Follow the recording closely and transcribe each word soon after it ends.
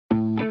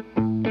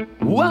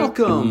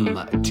Welcome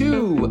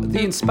to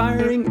the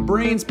Inspiring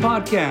Brains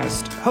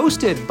Podcast,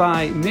 hosted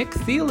by Nick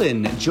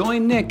Thielen.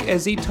 Join Nick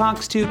as he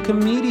talks to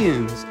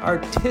comedians,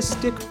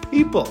 artistic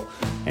people,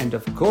 and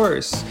of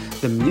course,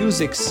 the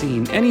music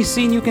scene. Any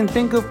scene you can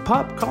think of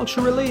pop culture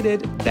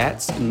related,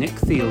 that's Nick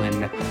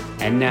Thielen.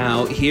 And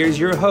now, here's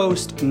your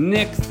host,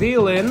 Nick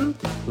Thielen.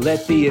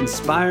 Let the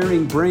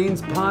Inspiring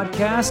Brains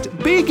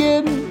Podcast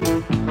begin!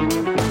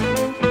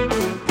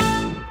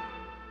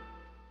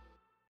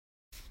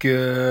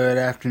 Good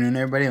afternoon,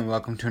 everybody, and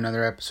welcome to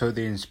another episode of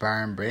the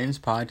Inspiring Brains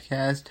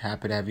Podcast.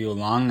 Happy to have you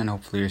along, and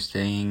hopefully you're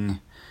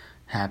staying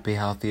happy,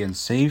 healthy, and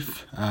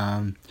safe.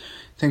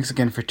 Thanks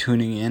again for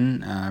tuning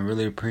in.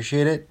 Really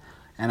appreciate it,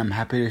 and I'm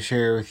happy to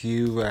share with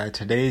you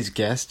today's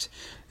guest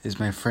is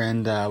my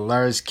friend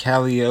Lars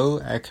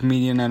Callieou, a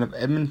comedian out of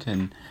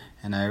Edmonton.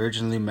 And I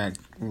originally met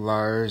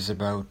Lars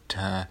about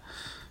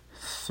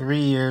 3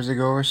 years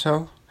ago or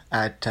so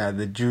at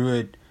the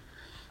Druid.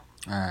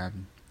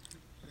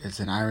 It's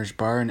an Irish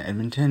bar in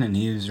Edmonton, and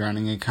he was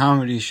running a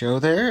comedy show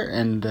there,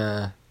 and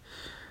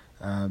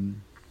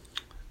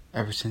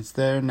ever since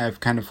then, I've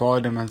kind of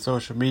followed him on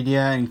social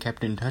media and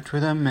kept in touch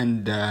with him,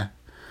 and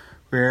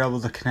we were able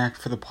to connect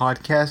for the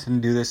podcast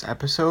and do this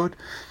episode.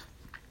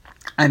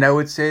 And I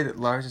would say that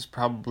Lars is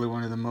probably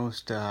one of the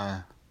most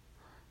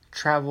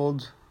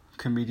traveled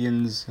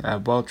comedians,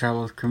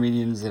 well-traveled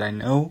comedians that I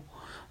know.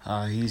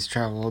 He's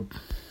traveled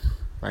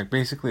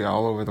basically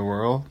all over the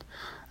world.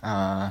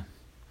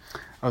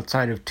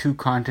 Outside of two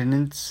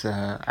continents,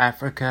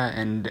 Africa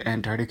and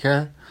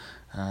Antarctica,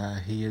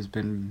 he has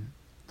been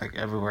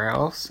everywhere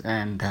else,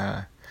 and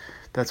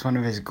that's one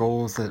of his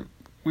goals that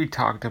we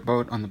talked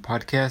about on the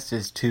podcast,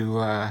 is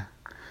to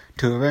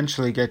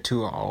eventually get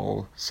to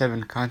all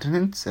 7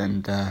 continents,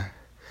 and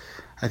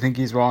I think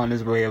he's well on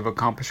his way of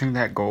accomplishing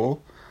that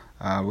goal.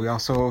 We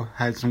also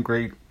had some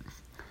great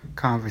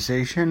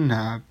conversation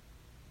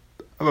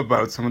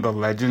about some of the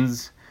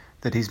legends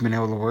that he's been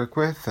able to work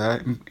with,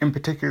 in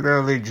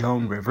particularly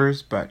Joan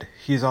Rivers, but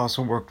he's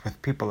also worked with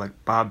people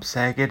like Bob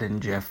Saget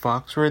and Jeff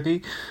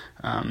Foxworthy.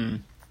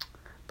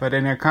 But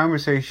in our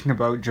conversation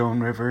about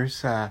Joan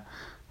Rivers,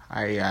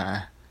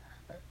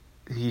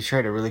 he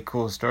shared a really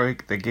cool story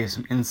that gave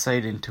some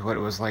insight into what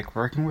it was like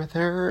working with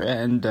her,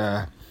 and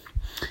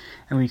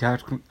we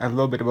talked a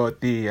little bit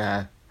about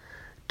the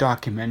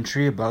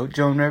documentary about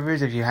Joan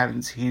Rivers. If you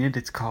haven't seen it,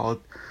 it's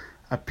called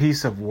A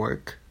Piece of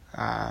Work.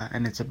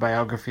 And it's a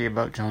biography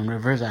about Joan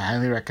Rivers. I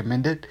highly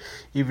recommend it,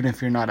 even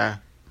if you're not a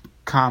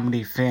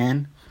comedy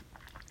fan.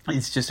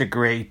 It's just a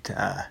great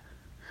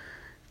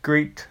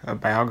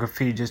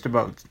biography just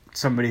about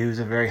somebody who's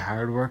a very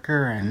hard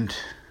worker, and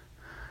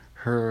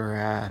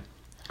her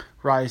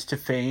rise to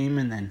fame,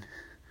 and then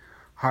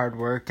hard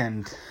work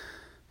and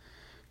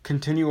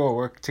continual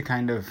work to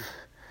kind of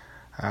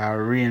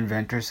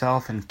reinvent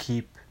herself and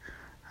keep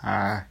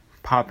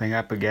popping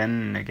up again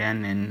and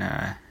again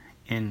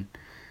in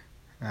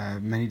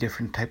many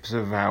different types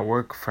of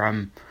work,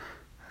 from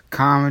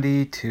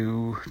comedy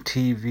to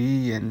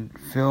TV and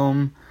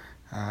film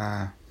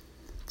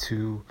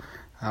to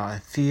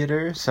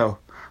theater. So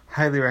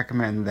highly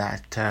recommend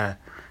that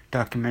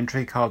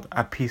documentary called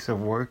A Piece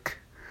of Work,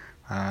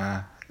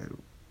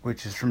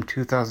 which is from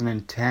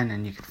 2010,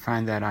 and you can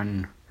find that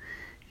on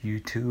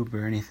YouTube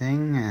or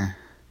anything,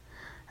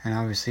 and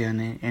obviously on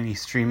any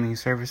streaming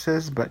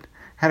services. But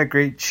had a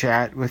great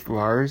chat with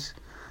Lars.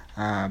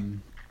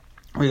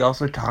 We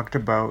also talked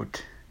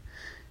about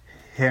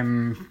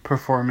him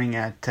performing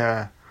at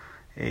a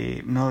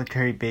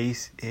military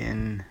base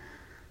in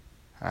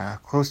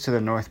close to the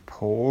North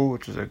Pole,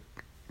 which was a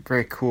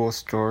very cool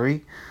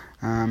story,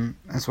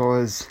 as well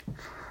as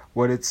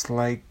what it's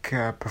like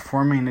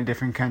performing in a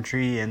different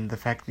country, and the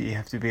fact that you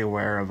have to be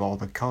aware of all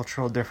the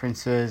cultural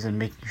differences and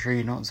making sure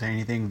you don't say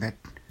anything that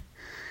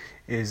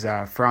is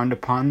frowned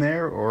upon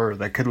there or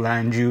that could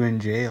land you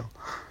in jail.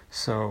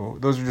 So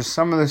those are just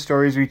some of the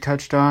stories we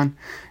touched on,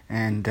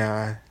 and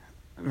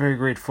very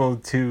grateful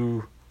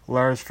to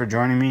Lars for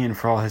joining me and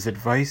for all his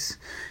advice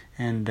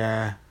and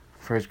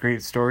for his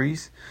great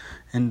stories,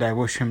 and I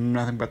wish him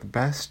nothing but the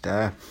best.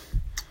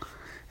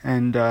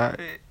 And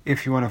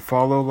if you want to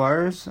follow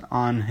Lars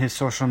on his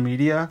social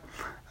media,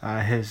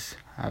 his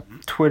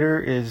Twitter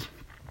is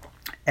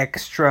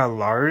Extra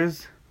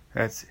Lars.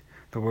 That's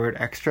the word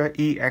extra,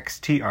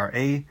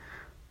 EXTRA,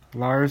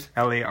 Lars,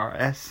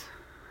 LARS,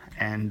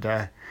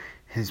 and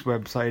his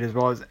website as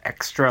well as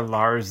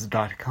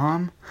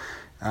extralars.com.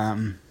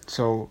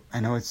 So I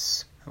know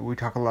we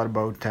talk a lot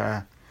about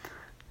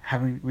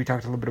we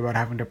talked a little bit about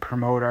having to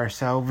promote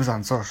ourselves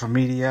on social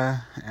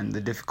media and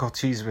the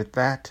difficulties with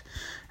that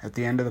at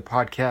the end of the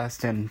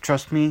podcast, and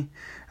trust me,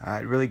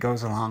 it really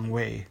goes a long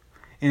way.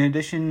 In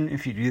addition,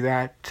 if you do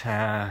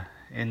that,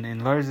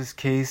 in Lars's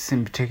case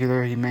in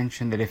particular, he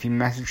mentioned that if you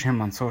message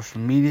him on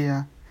social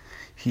media,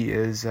 he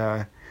is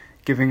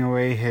giving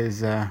away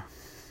his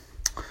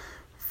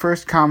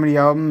first comedy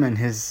album and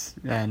his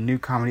new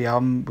comedy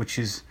album, which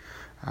is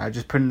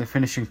just putting the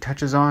finishing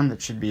touches on,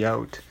 that should be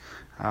out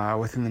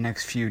within the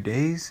next few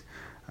days.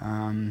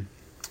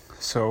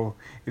 So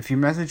if you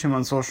message him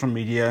on social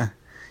media,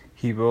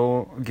 he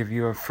will give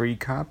you a free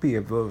copy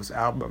of those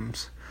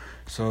albums.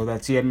 So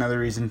that's yet another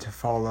reason to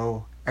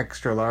follow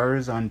Extra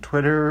Lars on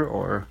Twitter,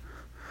 or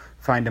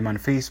find him on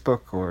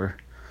Facebook, or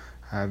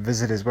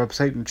visit his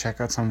website and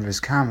check out some of his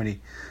comedy.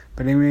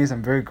 But anyways,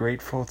 I'm very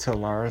grateful to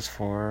Lars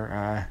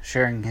for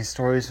sharing his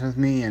stories with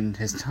me and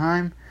his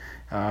time.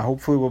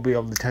 Hopefully we'll be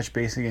able to touch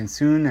base again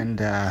soon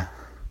and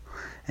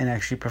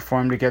actually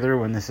perform together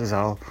when this is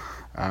all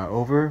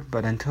over.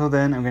 But until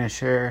then, I'm going to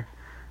share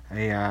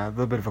a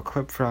little bit of a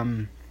clip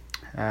from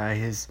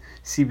his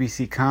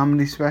CBC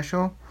comedy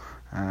special.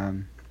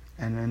 And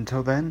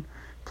until then,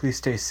 please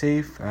stay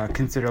safe.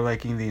 Consider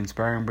liking the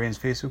Inspiring Brains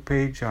Facebook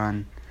page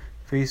on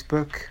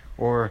Facebook,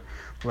 or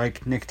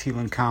like Nick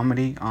Thielen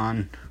Comedy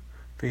on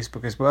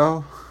Facebook as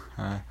well.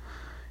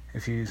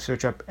 If you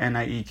search up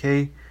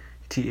NIEK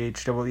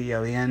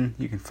THEELEN,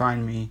 you can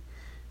find me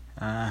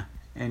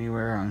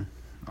anywhere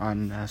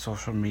on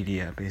social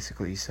media,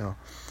 basically. So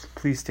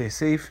please stay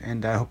safe,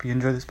 and I hope you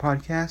enjoy this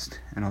podcast,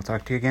 and I'll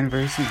talk to you again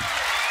very soon.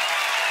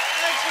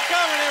 Thanks for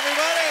coming,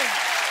 everybody.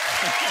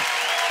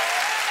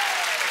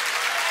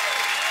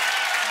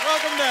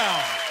 Welcome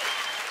down.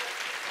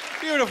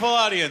 Beautiful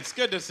audience.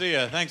 Good to see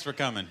you. Thanks for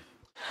coming.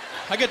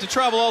 I get to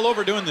travel all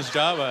over doing this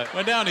job. I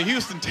went down to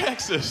Houston,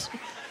 Texas.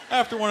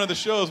 After one of the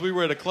shows, we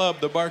were at a club.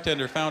 The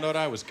bartender found out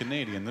I was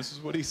Canadian. This is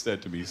what he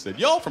said to me. He said,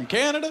 "Y'all from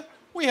Canada?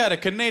 We had a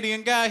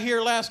Canadian guy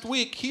here last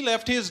week. He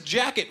left his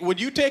jacket. Would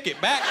you take it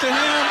back to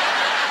him?"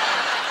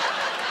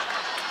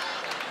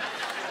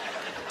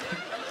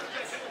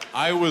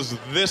 I was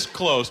this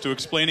close to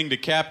explaining to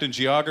Captain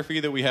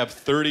Geography that we have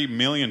 30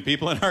 million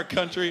people in our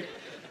country.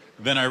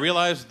 Then I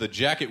realized the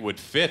jacket would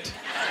fit.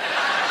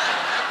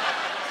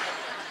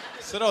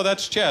 I said, "Oh,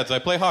 that's Chad's. I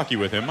play hockey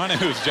with him. I know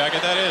whose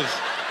jacket that is."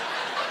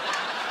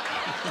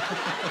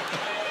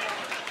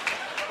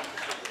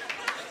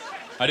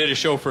 I did a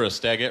show for a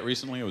stagette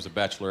recently. It was a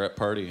bachelorette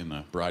party, and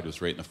the bride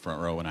was right in the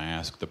front row, and I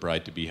asked the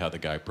bride-to-be how the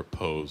guy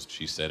proposed.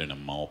 She said, "In a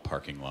mall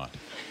parking lot."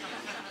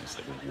 I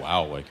said,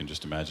 "Wow, I can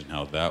just imagine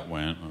how that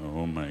went."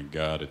 "Oh my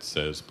God, it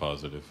says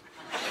positive."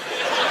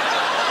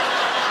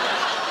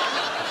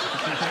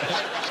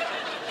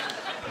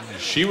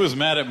 She was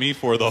mad at me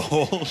for the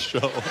whole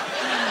show.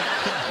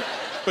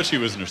 But she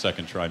was in her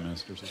second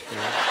trimester. So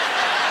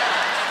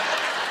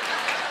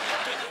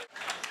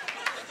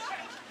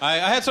I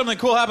had something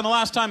cool happen the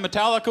last time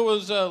Metallica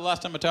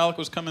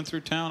was coming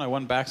through town. I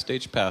won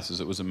backstage passes.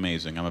 It was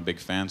amazing. I'm a big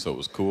fan, so it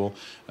was cool.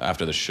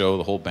 After the show,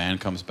 the whole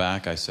band comes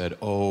back. I said,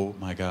 "Oh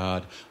my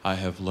God, I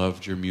have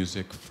loved your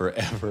music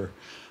forever.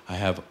 I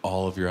have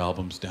all of your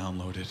albums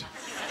downloaded."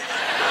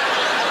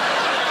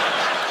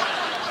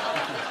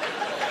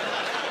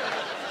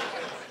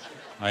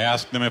 I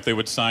asked them if they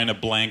would sign a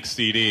blank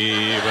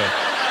CD,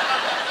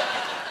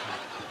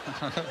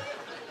 but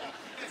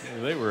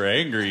they were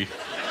angry.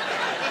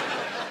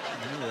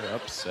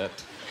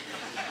 Upset.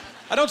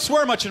 I don't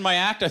swear much in my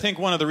act. I think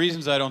one of the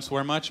reasons I don't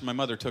swear much, my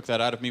mother took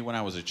that out of me when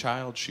I was a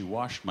child. She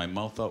washed my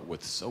mouth out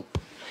with soap.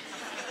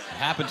 It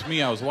happened to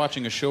me. I was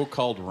watching a show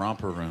called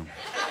Romper Room.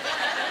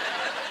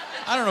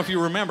 I don't know if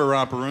you remember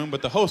Romper Room,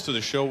 but the host of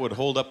the show would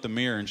hold up the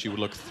mirror and she would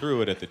look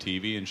through it at the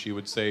TV and she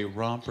would say,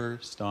 "Romper,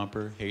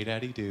 Stomper, hey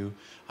daddy do.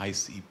 I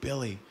see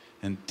Billy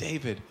and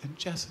David and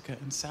Jessica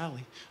and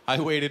Sally." I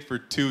waited for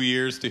 2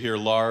 years to hear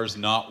Lars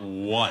not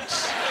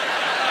once.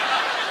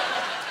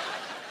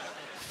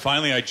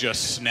 Finally, I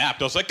just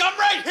snapped. I was like, "I'm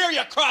right here,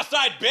 you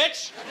cross-eyed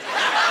bitch!"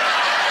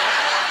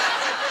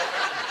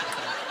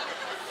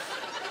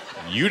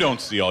 You don't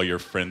see all your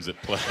friends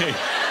at play.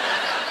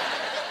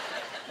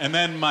 And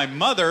then my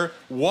mother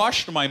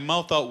washed my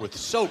mouth out with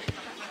soap.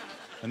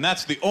 And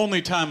that's the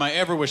only time I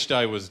ever wished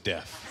I was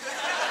deaf.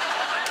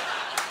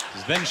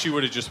 'Cause then she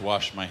would have just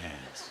washed my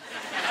hands.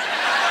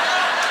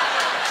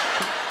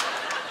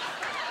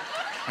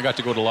 I got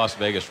to go to Las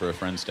Vegas for a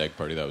friend's stag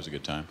party. That was a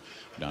good time.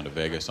 Down to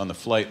Vegas. On the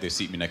flight, they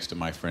seat me next to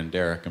my friend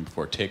Derek, and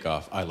before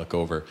takeoff, I look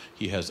over.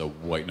 He has a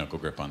white knuckle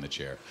grip on the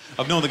chair.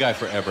 I've known the guy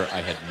forever.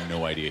 I had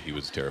no idea he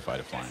was terrified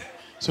of flying.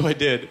 So I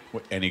did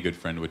what any good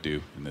friend would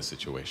do in this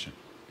situation.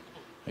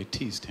 I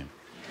teased him.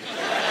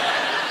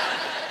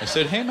 I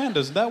said, "Hey man,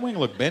 does that wing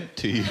look bent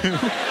to you?"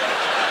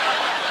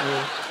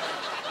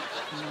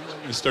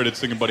 I started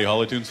singing Buddy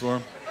Holly tunes for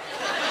him.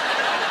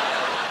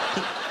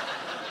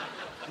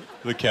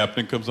 The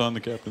captain comes on. The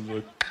captain's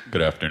like,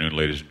 "Good afternoon,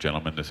 ladies and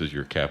gentlemen. This is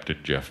your captain,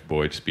 Jeff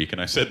Boyd, speaking."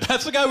 I said,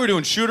 "That's the guy we're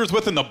doing shooters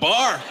with in the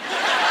bar."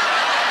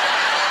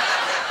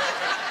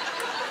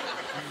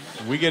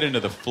 We get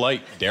into the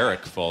flight.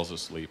 Derek falls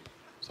asleep.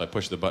 So I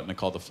push the button and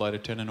call the flight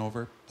attendant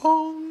over.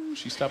 Boom!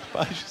 She stopped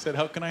by. She said,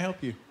 "How can I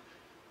help you?"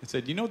 I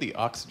said, "You know the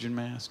oxygen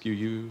mask you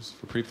use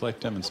for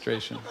pre-flight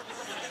demonstration?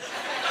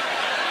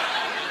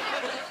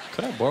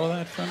 Could I borrow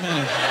that for a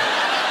minute?"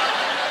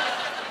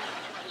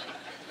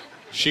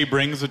 She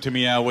brings it to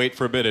me. I wait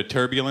for a bit of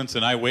turbulence,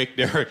 and I wake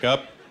Derek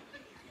up.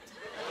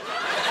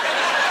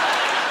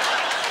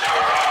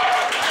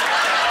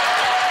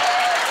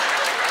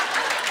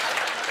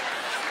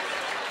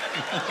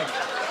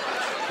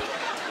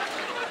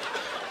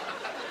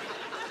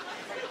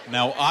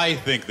 Now, I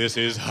think this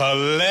is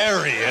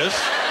hilarious.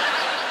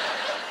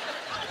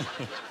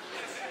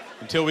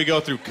 Until we go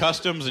through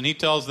customs and he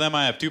tells them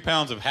I have 2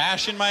 pounds of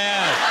hash in my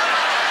ass.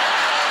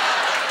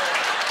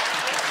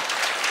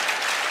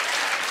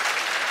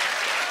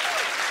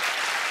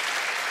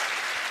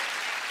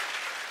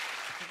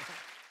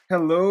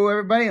 Hello,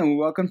 everybody, and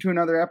welcome to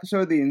another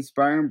episode of the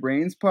Inspiring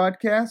Brains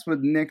podcast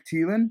with Nick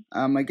Thielen.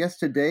 My guest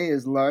today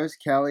is Lars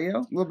Callieou.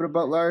 A little bit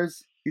about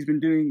Lars. He's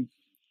been doing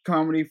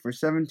comedy for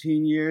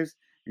 17 years,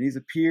 and he's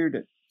appeared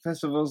at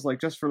festivals like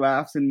Just for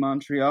Laughs in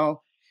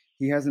Montreal.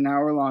 He has an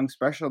hour-long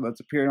special that's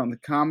appeared on the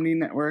Comedy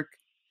Network,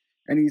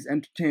 and he's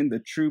entertained the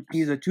troupe.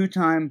 He's a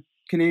 2-time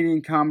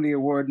Canadian Comedy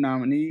Award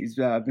Nominee. He's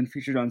been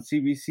featured on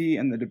CBC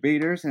and The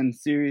Debaters and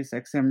Sirius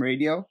XM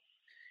Radio.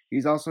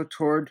 He's also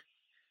toured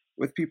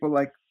with people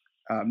like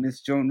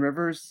Miss Joan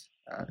Rivers,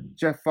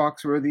 Jeff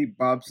Foxworthy,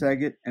 Bob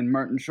Saget, and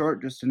Martin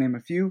Short, just to name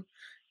a few.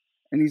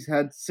 And he's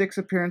had 6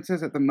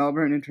 appearances at the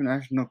Melbourne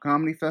International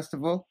Comedy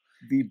Festival,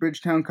 the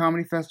Bridgetown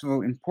Comedy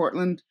Festival in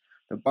Portland,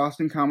 the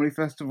Boston Comedy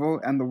Festival,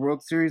 and the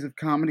World Series of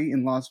Comedy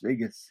in Las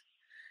Vegas.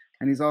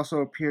 And he's also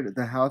appeared at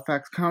the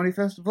Halifax Comedy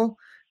Festival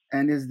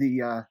and is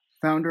the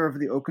founder of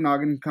the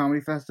Okanagan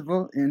Comedy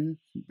Festival in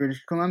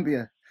British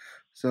Columbia.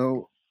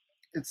 So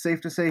it's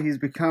safe to say he's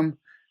become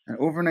an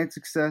overnight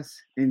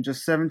success in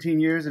just 17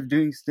 years of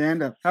doing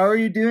stand-up. How are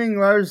you doing,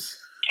 Lars?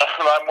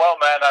 I'm well,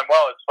 man. I'm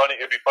well. It's funny.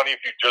 It'd be funny if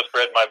you just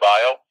read my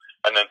bio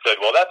and then said,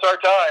 well, that's our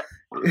time.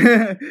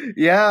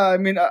 Yeah, I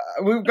mean,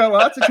 we've got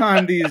lots of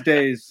time these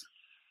days.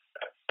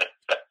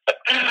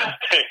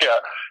 Yeah,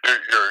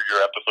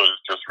 your episode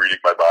is just reading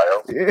my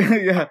bio.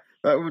 Yeah,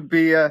 that would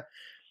be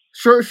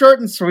short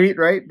and sweet,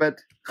 right? But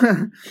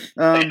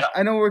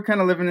I know we're kind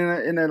of living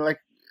in a like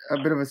a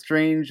bit of a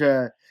strange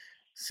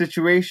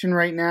situation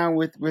right now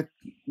with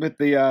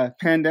the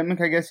pandemic,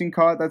 I guess you can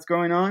call it, that's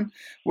going on.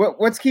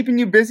 What's keeping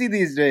you busy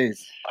these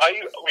days?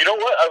 You know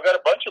what? I've got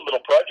a bunch of little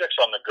projects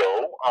on the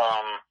go.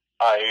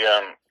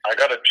 I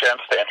got a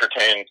chance to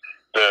entertain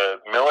the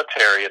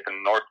military at the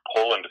North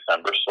Pole in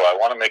December, so I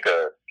want to make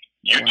a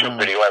YouTube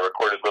video. I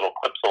recorded little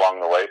clips along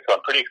the way, so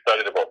I'm pretty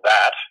excited about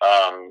that.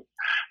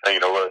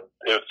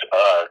 It's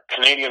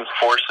Canadian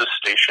Forces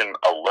Station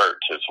Alert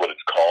is what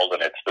it's called,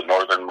 and it's the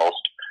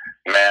northernmost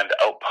manned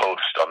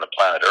outpost on the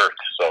planet Earth.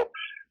 So,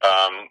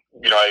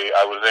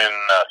 I was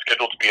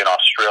scheduled to be in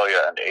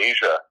Australia and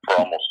Asia for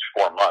almost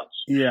 4 months.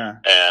 Yeah.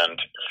 And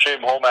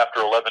came home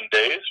after 11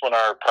 days when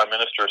our Prime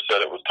Minister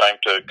said it was time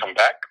to come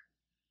back.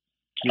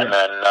 Yeah. And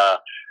then,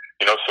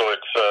 so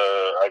it's,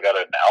 I got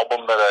a new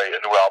album that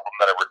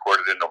I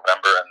recorded in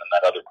November, and then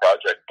that other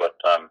project. But,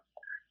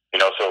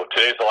 so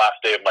today's the last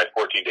day of my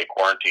 14-day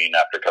quarantine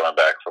after coming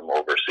back from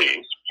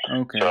overseas.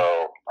 Okay.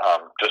 So,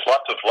 just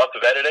lots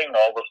of editing,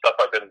 all the stuff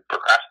I've been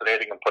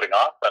procrastinating and putting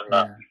off, and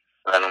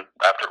then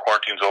after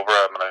quarantine's over,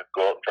 I'm going to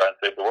go out and try and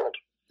save the world.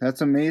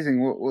 That's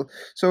amazing.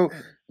 So,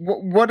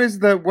 what is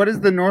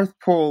the North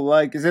Pole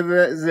like? Is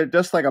it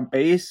just like a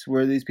base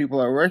where these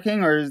people are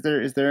working, or is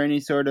there any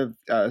sort of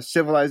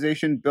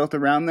civilization built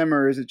around them,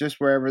 or is it just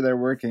wherever they're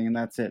working and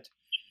that's it?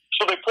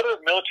 So they put a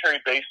military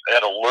base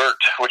at Alert,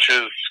 which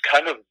is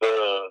kind of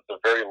the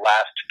very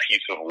last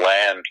piece of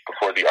land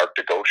before the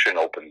Arctic Ocean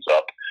opens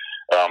up.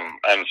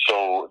 And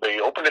so they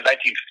opened in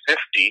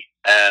 1950,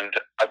 and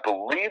I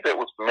believe it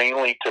was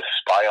mainly to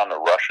spy on the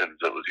Russians.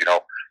 It was,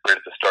 right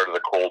at the start of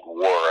the Cold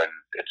War, and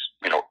it's,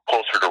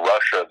 closer to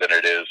Russia than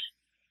it is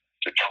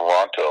to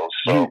Toronto.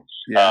 So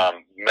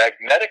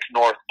magnetic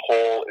North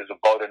Pole is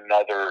about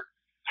another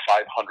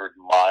 500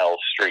 miles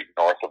straight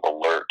north of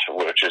Alert,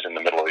 which is in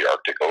the middle of the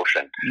Arctic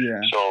Ocean.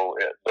 Yeah. So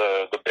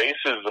the base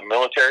is the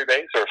military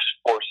base, or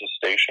Forces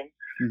Station.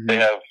 Mm-hmm. They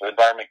have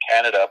Environment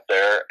Canada up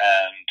there,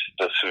 and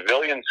the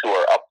civilians who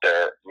are up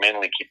there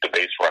mainly keep the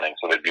base running.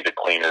 So they'd be the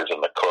cleaners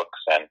and the cooks,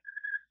 and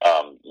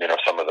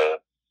some of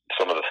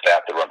the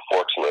staff that run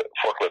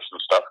forklifts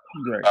and stuff.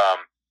 Right.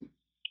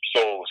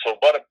 So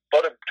about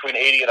between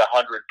 80 and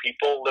 100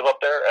 people live up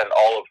there, and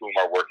all of whom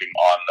are working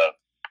on the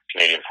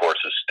Canadian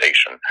Forces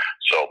Station.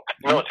 So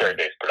military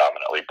base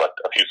predominantly, but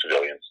a few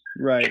civilians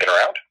kicking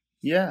around.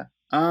 Yeah.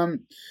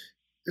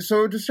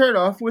 So to start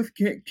off with,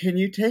 can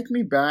you take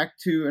me back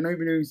to, I know you've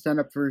been doing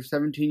stand-up for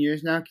 17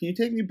 years now. Can you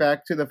take me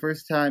back to the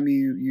first time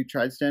you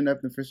tried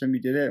stand-up, and the first time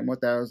you did it, and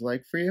what that was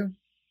like for you?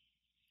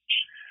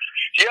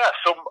 Yeah,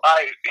 so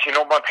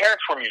my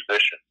parents were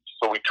musicians,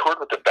 so we toured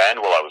with the band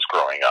while I was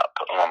growing up.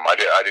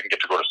 I didn't get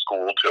to go to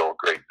school till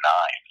grade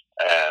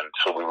 9, and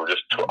so we were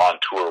just on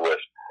tour with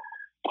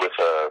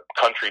a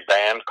country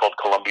band called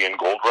Colombian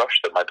Gold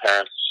Rush that my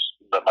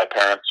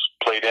parents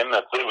played in.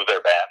 It was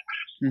their band.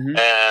 Mm-hmm.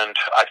 And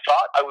I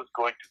thought I was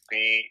going to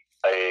be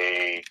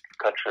a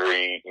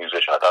country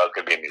musician. I thought I was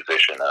going to be a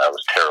musician, and I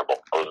was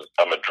terrible.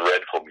 I'm a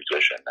dreadful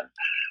musician. And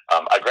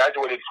I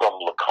graduated from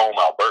Lacombe,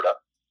 Alberta,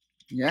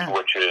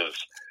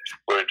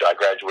 which I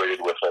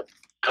graduated with a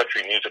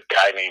country music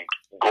guy named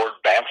Gord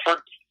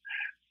Bamford.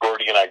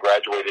 Gordy and I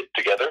graduated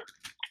together.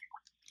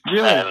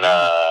 Really? And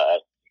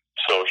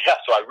so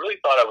I really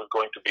thought I was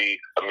going to be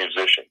a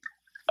musician.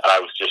 And I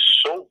was just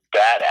so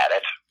bad at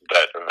it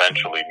that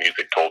eventually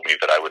music told me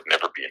that I would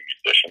never be a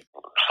musician.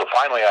 So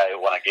finally,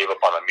 when I gave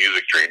up on the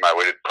music dream, I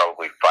waited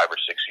probably 5 or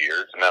 6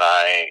 years, and then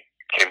I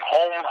came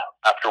home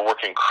after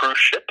working cruise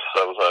ships.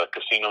 I was a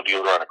casino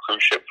dealer on a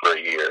cruise ship for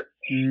a year,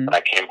 and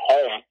I came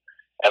home,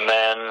 and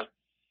then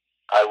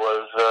I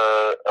was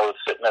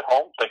sitting at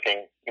home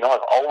thinking,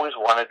 I've always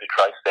wanted to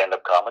try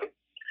stand-up comedy,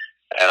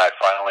 and I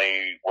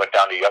finally went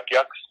down to Yuck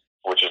Yucks,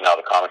 which is now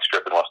the comic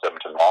strip in West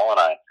Edmonton Mall, and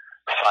I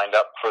signed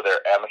up for their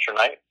amateur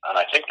night, and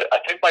I think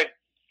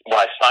when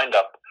I signed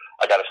up,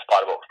 I got a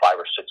spot about 5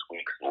 or 6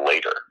 weeks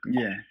later.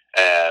 Yeah.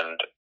 And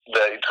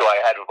so I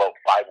had about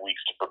 5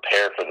 weeks to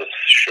prepare for this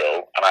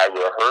show, and I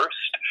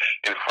rehearsed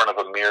in front of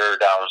a mirror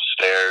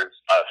downstairs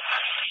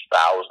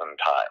 1,000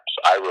 times.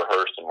 I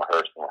rehearsed and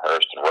rehearsed and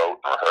rehearsed and wrote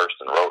and rehearsed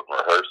and wrote and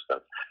rehearsed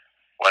and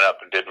went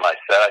up and did my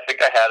set. I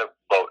think I had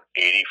about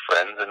 80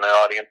 friends in my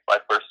audience my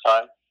first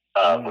time,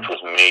 which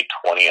was May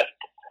 20th,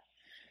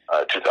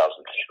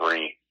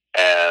 2003.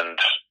 And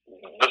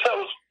the set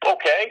was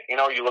okay.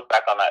 You look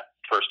back on that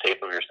first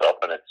tape of yourself,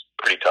 and it's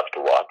pretty tough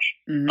to watch.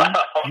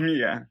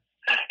 Yeah.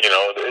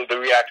 The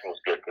reaction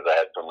was good because I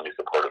had so many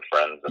supportive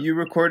friends. You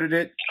recorded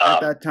it at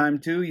that time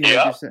too?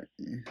 My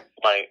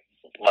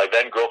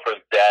then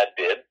girlfriend's dad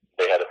did.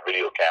 They had a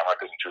video camera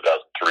because in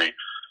 2003,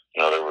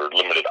 there were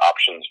limited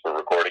options for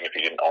recording if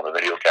you didn't own a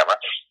video camera.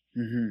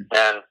 And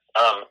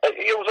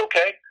it was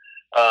okay.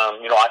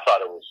 I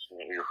thought it was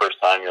your first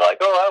time. You're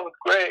like, oh, that was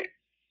great.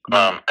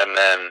 And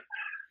then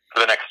for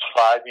the next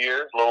 5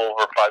 years, a little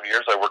over 5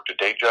 years, I worked a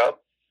day job,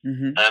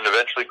 and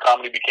eventually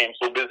comedy became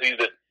so busy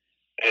that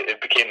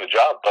it became the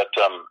job. But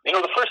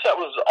the first set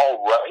was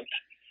all right.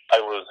 I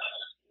was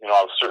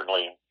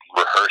certainly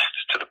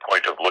rehearsed to the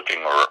point of looking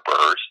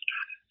rehearsed,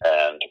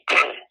 and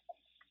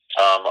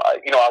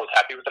I was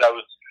happy with it.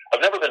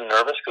 I've never been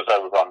nervous because I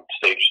was on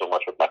stage so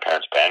much with my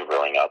parents' band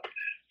growing up.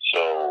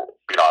 So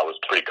I was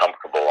pretty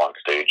comfortable on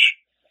stage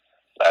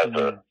as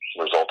a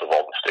result of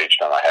all the stage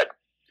time I had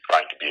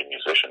trying to be a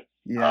musician.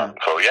 Yeah.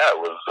 It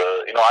was.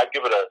 I'd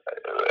give it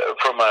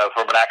from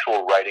an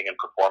actual writing and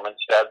performance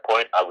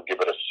standpoint, I would give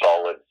it a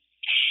solid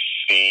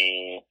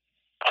C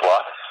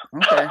plus.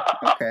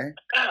 Okay.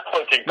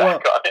 Looking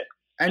back on it.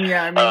 And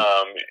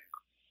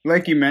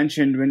like you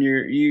mentioned, when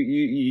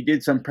you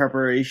did some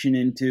preparation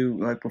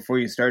into before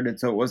you started,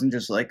 so it wasn't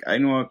just I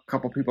know a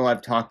couple people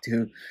I've talked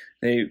to,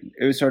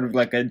 it was sort of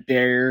like a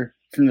dare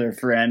from their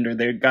friend, or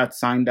they got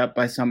signed up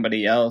by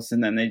somebody else,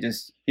 and then they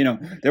just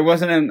there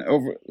wasn't an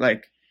over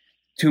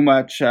too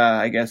much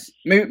I guess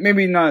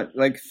maybe not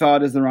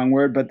thought is the wrong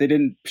word, but they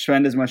didn't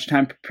spend as much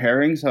time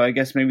preparing. So I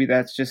guess maybe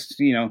that's just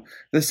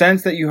the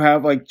sense that you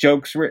have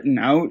jokes written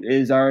out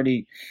is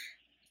already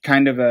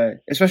kind of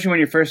especially when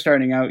you're first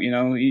starting out, you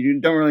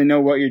don't really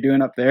know what you're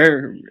doing up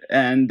there,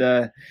 and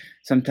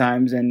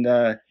sometimes, and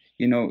so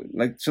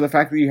the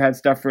fact that you had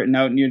stuff written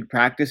out and you'd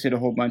practiced it a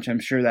whole bunch,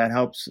 I'm sure that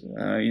helps,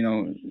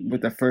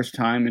 with the first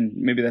time, and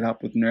maybe that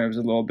helped with nerves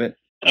a little bit.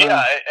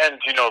 Yeah, and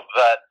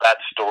that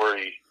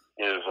story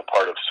is a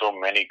part of so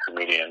many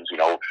comedians.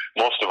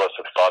 Most of us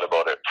have thought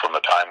about it from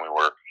the time we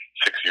were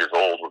 6 years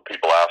old, when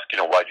people ask,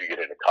 why'd you get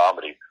into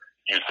comedy?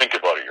 You think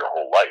about it your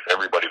whole life.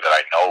 Everybody that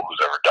I know who's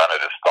ever done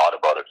it has thought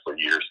about it for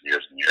years and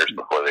years and years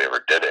before they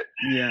ever did it.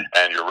 Yeah.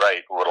 And you're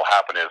right. What'll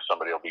happen is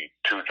somebody will be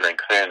 2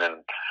 drinks in,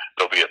 and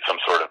they'll be at some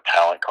sort of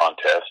talent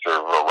contest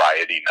or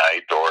variety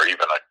night or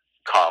even a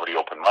comedy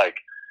open mic,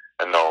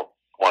 and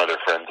one of their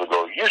friends will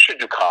go, "You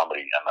should do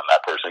comedy," and then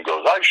that person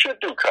goes, "I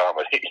should do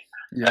comedy."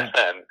 Yeah.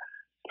 And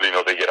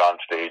they get on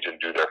stage and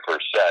do their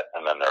first set,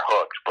 and then they're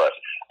hooked. But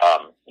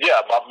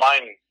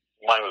mine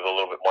was a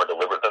little bit more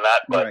deliberate than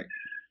that. But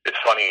it's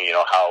funny,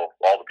 how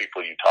all the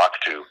people you talk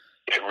to,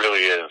 it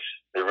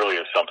really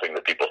is something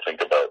that people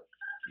think about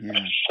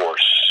for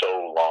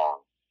so long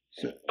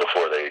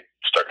before they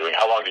start doing.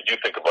 How long did you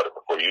think about it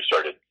before you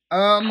started?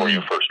 Before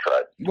you first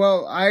tried?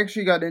 Well, I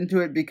actually got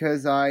into it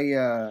because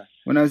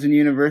when I was in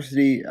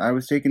university, I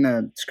was taking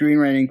a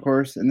screenwriting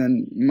course, and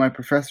then my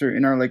professor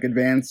in our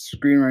advanced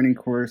screenwriting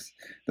course,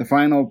 the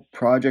final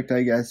project,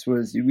 I guess,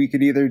 was we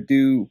could either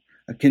do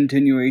a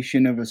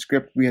continuation of a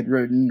script we had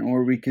written,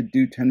 or we could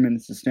do 10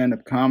 minutes of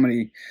stand-up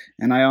comedy.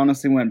 And I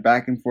honestly went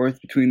back and forth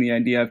between the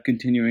idea of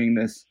continuing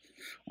this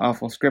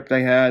awful script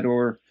I had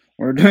or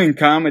doing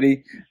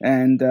comedy.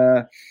 And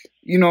the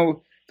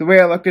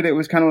way I looked at it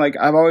was kind of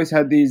I've always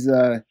had these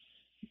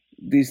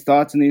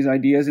thoughts and these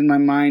ideas in my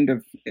mind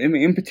of,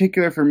 in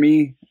particular for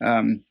me,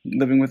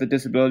 living with a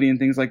disability and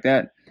things like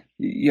that.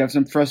 You have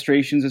some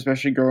frustrations,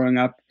 especially growing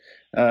up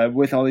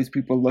with all these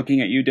people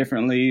looking at you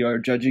differently or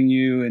judging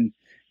you and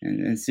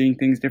seeing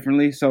things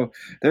differently. So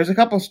there's a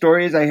couple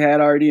stories I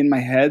had already in my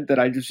head that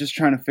I was just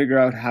trying to figure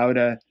out how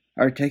to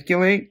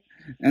articulate.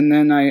 And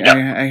then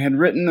I had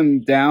written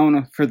them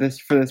down for this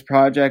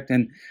project,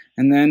 and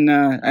then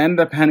I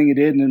ended up handing it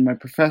in, and my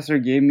professor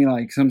gave me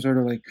some sort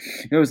of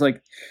it was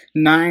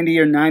 90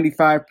 or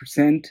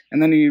 95%,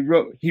 and then he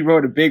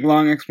wrote a big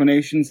long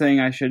explanation saying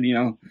I should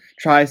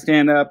try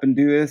stand up and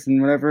do this and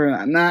whatever,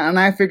 and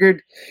I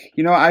figured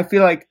I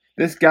feel like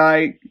this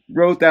guy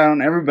wrote that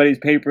on everybody's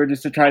paper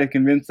just to try to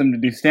convince them to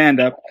do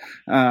stand-up.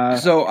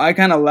 So I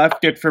kind of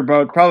left it for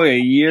about probably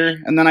a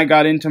year, and then I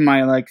got into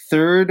my like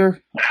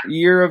third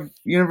year of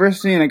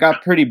university, and I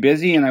got pretty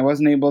busy, and I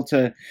wasn't able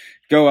to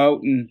go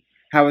out and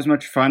have as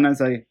much fun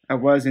as I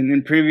was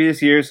in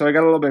previous years. So I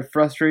got a little bit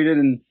frustrated,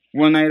 and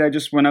one night I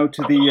just went out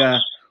to the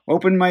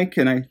open mic,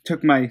 and I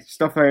took my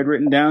stuff I had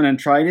written down and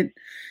tried it.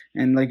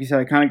 And like you said,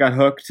 I kind of got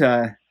hooked.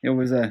 It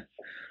was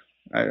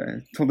I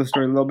told the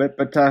story a little bit,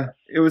 but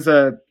it was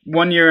a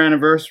 1-year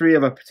anniversary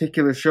of a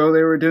particular show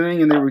they were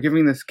doing, and they were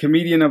giving this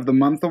Comedian of the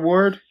Month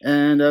award,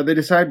 and they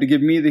decided to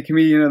give me the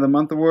Comedian of the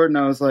Month award, and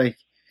I was like,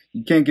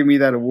 you can't give me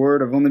that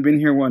award. I've only been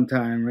here one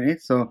time,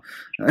 right? So,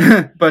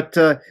 but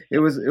it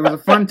was a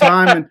fun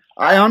time, and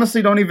I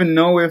honestly don't even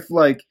know if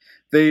like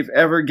they've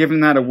ever given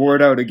that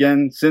award out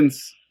again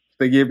since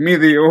they gave me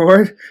the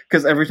award,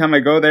 because every time I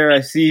go there, I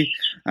see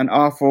an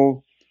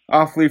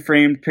awfully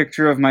framed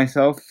picture of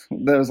myself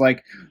that was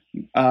like,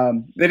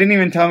 they didn't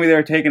even tell me they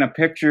were taking a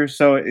picture,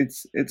 so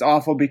it's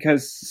awful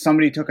because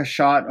somebody took a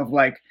shot of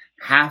like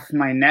half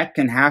my neck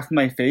and half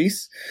my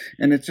face,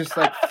 and it's just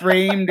like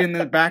framed in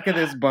the back of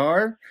this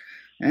bar.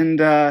 And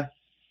yeah,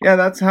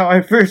 that's how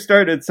I first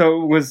started.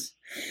 So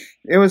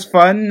it was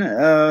fun,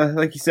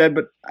 like you said,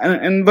 but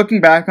and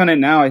looking back on it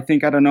now, I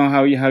think, I don't know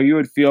how you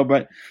would feel,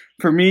 but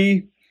for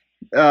me,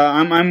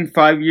 I'm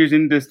 5 years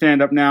into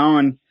stand-up now,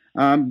 and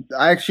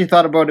I actually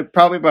thought about it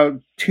probably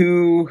about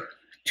two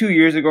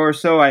years ago or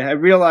so. I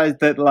realized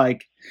that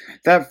like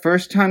that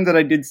first time that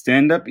I did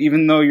stand-up,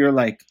 even though you're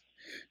like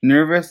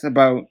nervous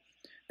about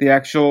the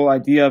actual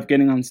idea of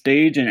getting on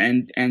stage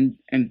and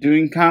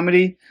doing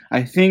comedy,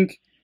 I think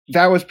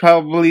that was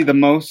probably the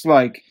most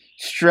like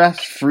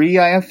stress-free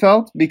I have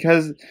felt,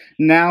 because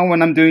now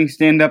when I'm doing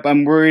stand-up,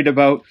 I'm worried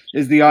about,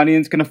 is the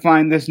audience going to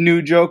find this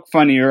new joke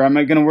funny, or am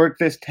I going to work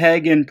this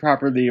tag in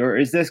properly, or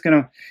is this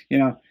going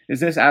to, is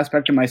this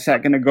aspect of my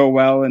set going to go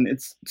well? And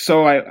it's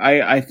so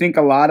I think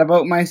a lot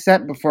about my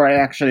set before I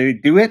actually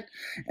do it.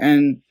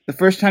 And the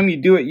first time you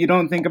do it, you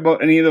don't think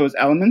about any of those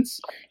elements.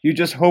 You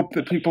just hope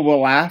that people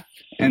will laugh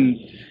and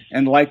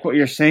like what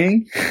you're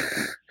saying.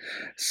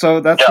 So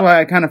that's why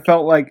I kind of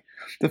felt like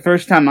the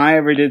first time I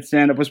ever did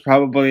stand-up was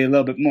probably a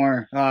little bit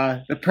more,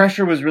 the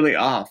pressure was really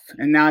off.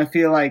 And now I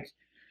feel like,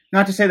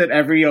 not to say that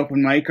every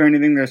open mic or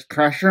anything there's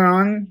pressure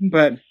on,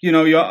 but,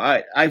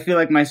 I feel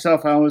like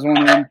myself, I always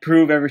want to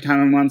improve every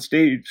time I'm on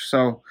stage.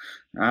 So,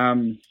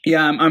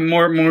 yeah, I'm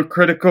more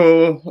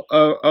critical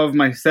of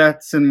my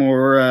sets and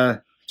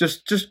more,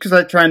 just because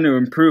I'm trying to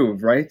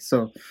improve, right?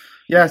 So,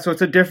 yeah, so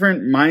it's a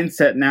different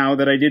mindset now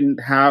that I didn't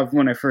have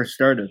when I first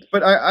started.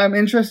 But I'm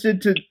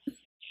interested to...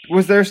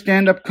 Was there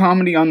stand-up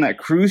comedy on that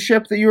cruise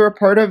ship that you were a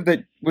part of?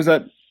 Was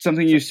that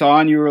something you saw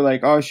and you were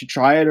like, oh, I should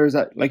try it? Or is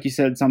that, like you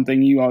said,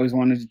 something you always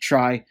wanted to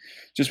try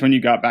just when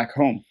you got back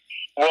home?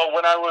 Well,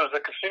 when I was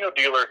a casino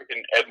dealer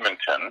in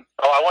Edmonton,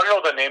 I want to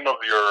know the name of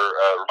your,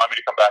 remind me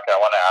to come back, and I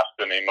want to ask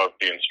the name of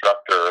the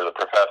instructor, the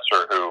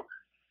professor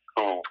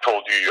who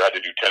told you had to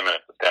do 10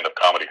 minutes of stand-up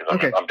comedy,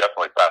 because I'm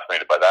definitely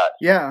fascinated by that.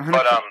 Yeah, 100%.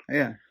 But,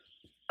 yeah.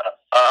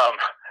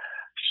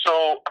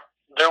 So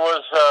there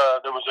was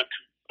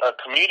a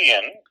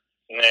comedian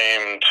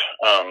named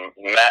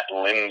Matt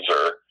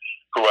Linzer,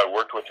 who I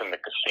worked with in the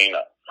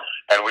casino,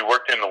 and we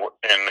worked in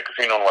the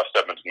casino in West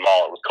Edmonton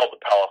Mall. It was called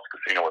the Palace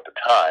Casino at the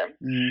time,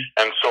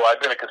 and so I'd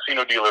been a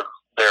casino dealer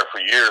there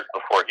for years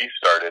before he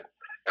started.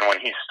 And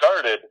when he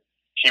started,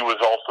 he was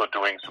also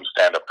doing some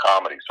stand-up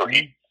comedy. So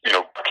he,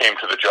 came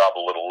to the job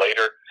a little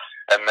later,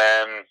 and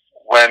then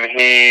when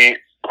he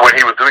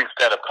was doing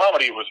stand-up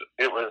comedy,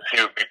 he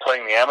would be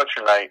playing the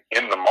amateur night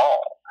in the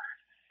mall.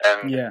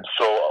 And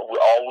so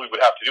all we would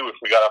have to do, if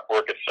we got off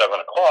work at 7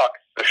 o'clock,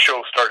 the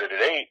show started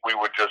at 8, we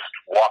would just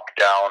walk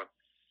down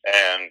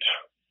and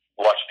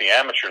watch the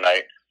amateur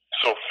night.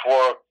 So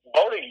for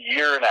about a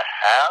year and a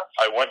half,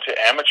 I went to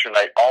amateur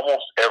night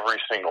almost every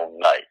single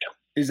night.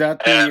 Is that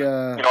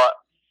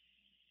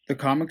the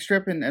comic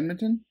strip in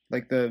Edmonton? Yeah,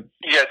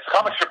 it's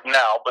comic strip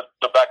now, but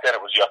back then it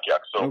was Yuck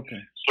Yuck.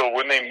 So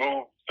when they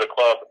moved the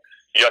club,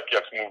 Yuck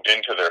Yucks moved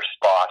into their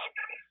spot.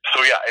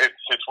 So yeah,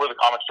 it's where the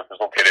comic strip is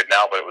located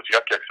now, but it was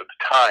Yuck Yucks at the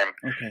time.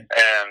 Okay.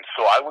 And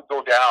so I would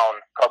go down,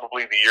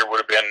 probably the year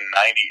would have been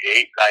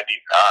 98,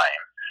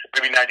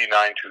 99, maybe 99,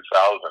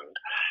 2000.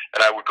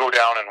 And I would go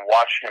down and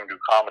watch him do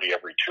comedy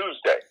every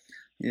Tuesday.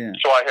 Yeah.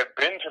 So I had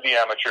been to the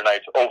amateur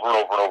nights over and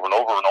over and over and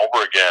over and over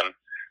again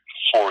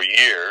for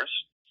years.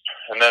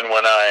 And then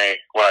when I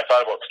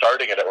thought about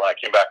starting it, when I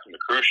came back from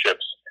the cruise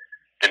ships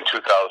in 2002,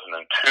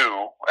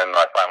 and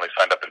I finally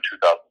signed up in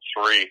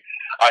 2003,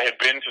 I had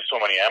been to so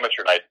many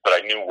amateur nights, but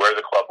I knew where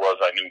the club was,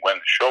 I knew when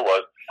the show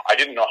was. I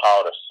didn't know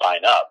how to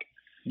sign up,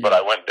 but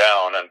I went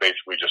down and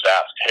basically just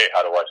asked, hey,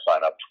 how do I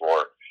sign up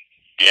for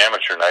the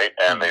amateur night?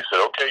 And they said,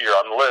 okay, you're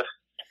on the list.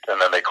 And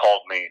then they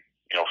called me,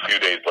 a few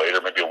days later,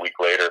 maybe a week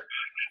later,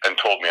 and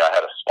told me I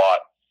had a spot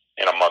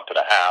in a month and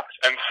a half.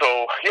 And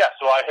so,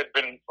 so I had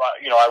been,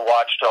 I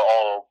watched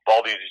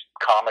all these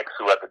comics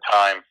who at the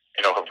time,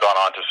 have gone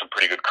on to some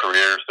pretty good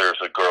careers.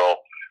 There's a girl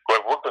who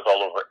I've worked with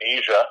all over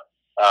Asia,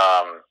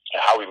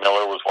 Howie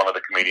Miller was one of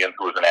the comedians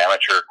who was an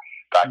amateur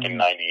back in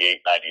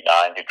 98,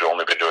 99. He'd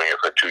only been doing it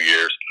for 2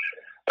 years.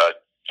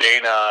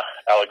 Dana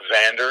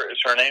Alexander is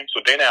her name.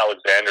 So Dana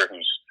Alexander,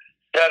 who's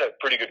had a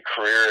pretty good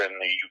career in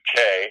the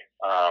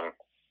UK,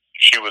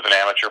 she was an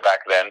amateur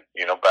back then,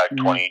 back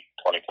 20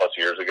 plus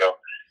years ago.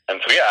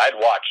 And so, yeah, I'd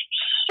watched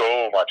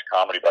so much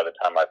comedy by the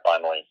time I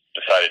finally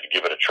decided to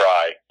give it a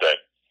try that,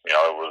 it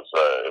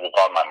was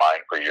on my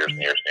mind for years and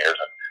years and years.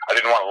 And I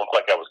didn't want to look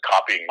like I was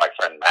copying my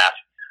friend Matt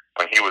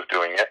when he was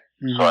doing it.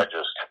 So I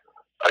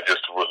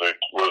just was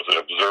an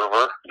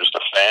observer, just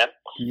a fan.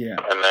 Yeah.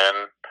 And then,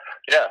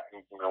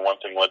 one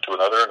thing led to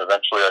another, and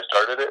eventually I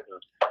started it.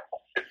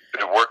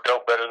 And it worked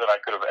out better than I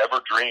could have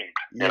ever dreamed.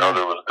 Yeah.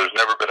 There's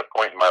never been a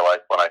point in my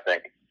life when I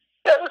think,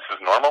 yeah, this is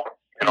normal.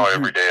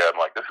 Every day I'm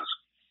like, this is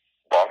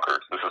bonkers.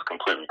 This is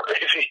completely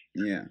crazy.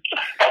 Yeah.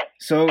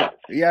 So,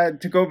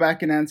 to go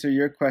back and answer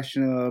your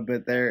question a little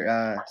bit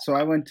there. So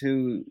I went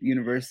to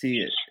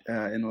university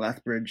in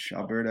Lethbridge,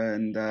 Alberta,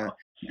 and to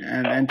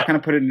kind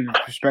of put it into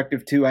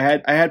perspective too, I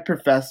had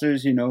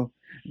professors,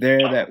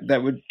 there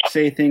that would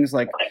say things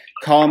like,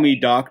 call me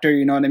doctor,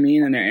 you know what I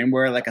mean? And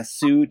wear like a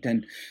suit,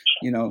 and,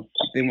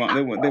 they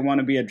want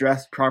to be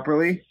addressed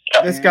properly.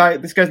 This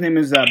guy's name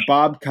is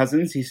Bob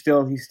Cousins. He's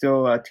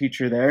still a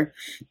teacher there.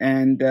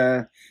 And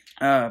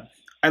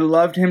I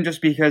loved him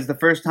just because the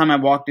first time I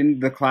walked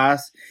into the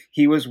class,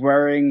 he was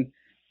wearing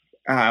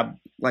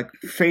like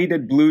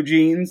faded blue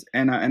jeans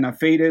and a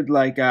faded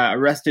like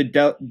Arrested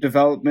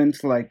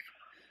Development like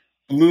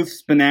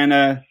Bluth's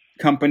Banana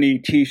Company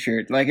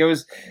T-shirt. Like it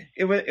was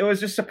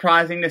just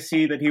surprising to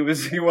see that he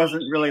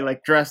wasn't really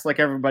like dressed like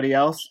everybody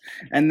else.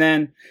 And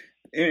then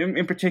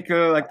in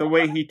particular, like the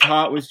way he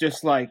taught was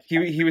just like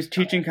he was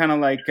teaching kind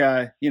of like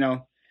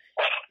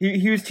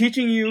He was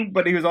teaching you,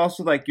 but he was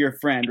also like your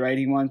friend, right?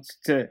 He wants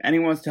to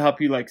help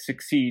you like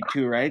succeed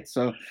too, right?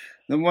 So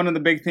one of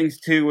the big things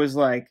too was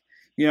like,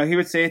 he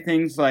would say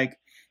things like,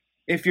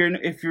 if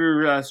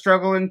you're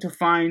struggling to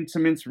find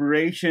some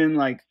inspiration,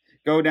 like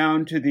go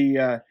down to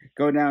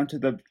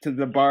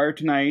the bar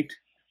tonight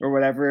or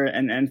whatever,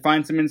 and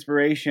find some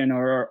inspiration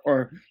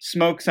or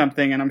smoke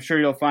something, and I'm sure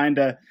you'll find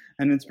an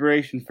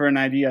inspiration for an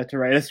idea to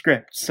write a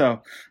script.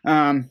 So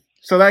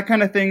that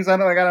kind of things. I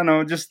don't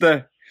know, just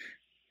the.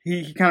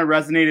 He kind of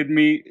resonated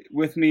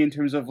with me in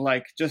terms of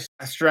like just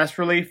a stress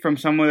relief from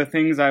some of the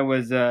things I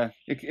was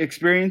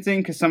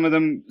experiencing, because some of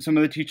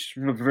the teachers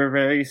were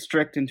very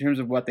strict in terms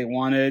of what they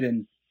wanted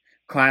and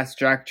class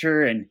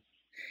structure, and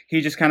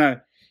he just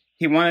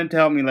he wanted to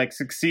help me like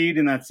succeed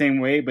in that same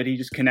way, but he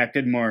just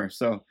connected more.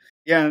 So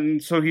yeah,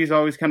 and so he's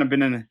always kind of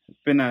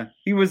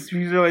he's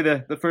really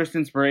the first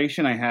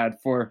inspiration I had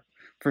for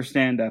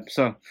stand up.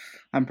 So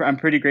I'm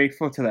pretty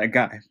grateful to that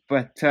guy.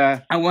 But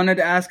I wanted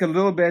to ask a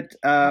little bit.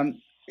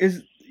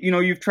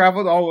 You've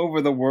traveled all over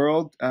the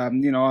world,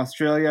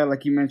 Australia,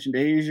 like you mentioned,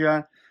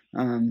 Asia,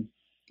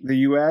 the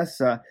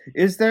US.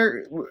 Is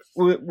there,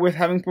 with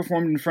having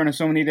performed in front of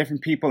so many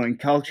different people and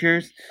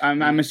cultures,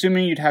 I'm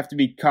assuming you'd have to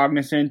be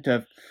cognizant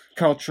of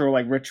cultural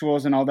like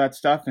rituals and all that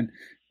stuff. And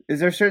is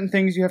there certain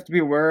things you have to be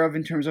aware of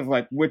in terms of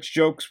like which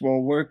jokes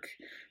will work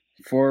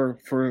for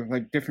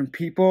like different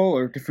people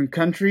or different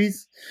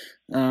countries?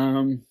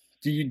 Do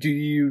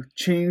you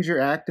change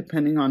your act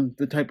depending on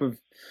the type of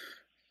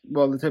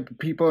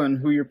people and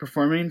who you're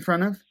performing in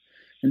front of?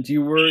 And do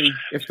you worry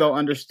if they'll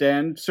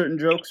understand certain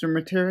jokes or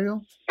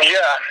material?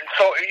 Yeah.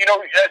 So,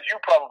 as you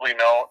probably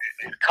know,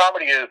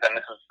 comedy is, and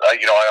this is, I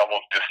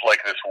almost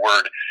dislike this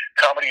word,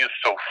 comedy is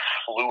so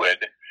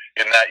fluid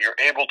in that you're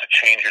able to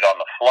change it on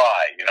the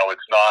fly.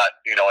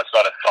 It's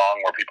not a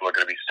song where people are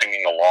going to be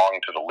singing along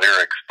to the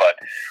lyrics, but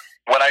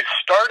when I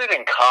started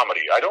in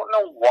comedy, I don't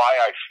know why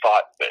I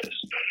thought this,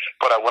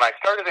 but when I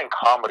started in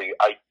comedy,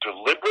 I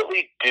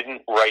deliberately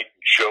didn't write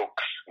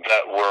jokes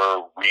that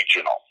were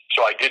regional.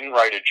 So I didn't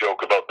write a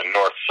joke about the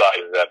north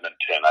side of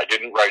Edmonton. I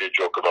didn't write a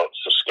joke about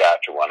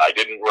Saskatchewan. I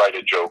didn't write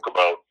a joke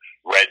about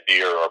Red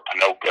Deer or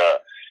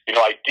Ponoka.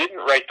 I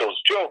didn't write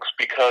those jokes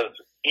because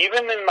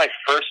even in my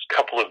first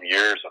couple of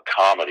years of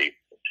comedy,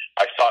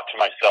 I thought to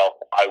myself,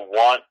 I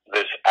want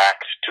this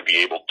act to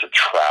be able to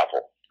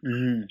travel.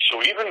 Mm-hmm.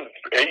 So even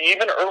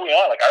early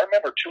on, like I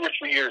remember 2 or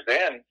 3 years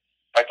in,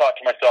 I thought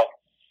to myself,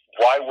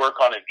 why work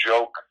on a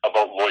joke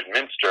about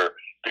Lloydminster?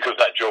 Because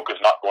that joke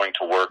is not going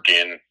to work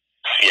in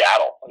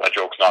Seattle. That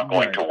joke's not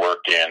going to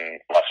work in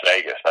Las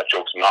Vegas. That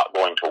joke's not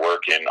going to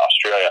work in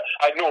Australia.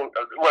 I know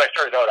when I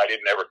started out, I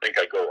didn't ever think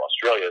I'd go to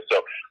Australia.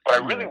 So, but I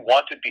really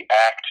wanted the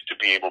act to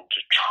be able to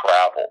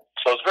travel.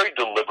 So I was very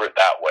deliberate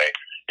that way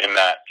in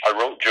that I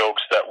wrote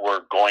jokes that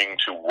were going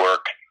to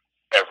work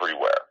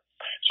everywhere.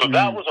 So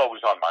that was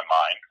always on my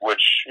mind,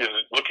 which is,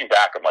 looking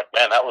back, I'm like,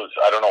 man, I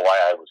don't know why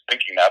I was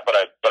thinking that, but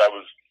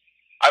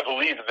I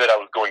believed that I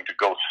was going to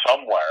go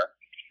somewhere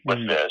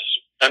with this.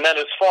 And then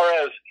as far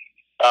as,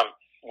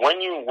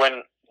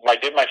 when I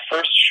did my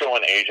first show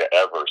in Asia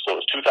ever, so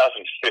it was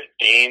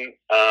 2015,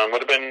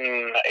 would have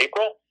been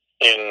April,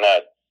 in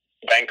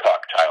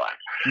Bangkok, Thailand.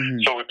 Mm-hmm.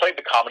 So we played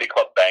the Comedy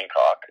Club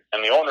Bangkok,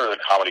 and the owner of the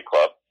comedy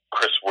club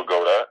Chris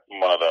Wagoda,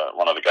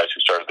 one of the guys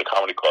who started the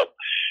comedy club,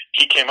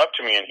 he came up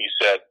to me and he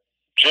said,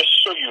 "Just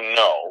so you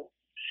know,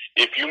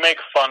 if you make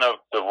fun of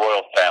the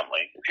royal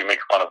family, if you make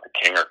fun of the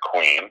king or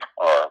queen,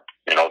 or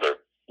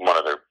one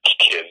of their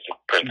kids,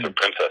 prince or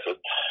princesses,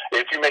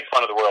 if you make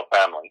fun of the royal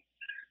family,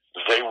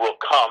 they will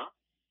come,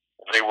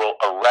 they will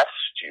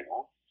arrest you,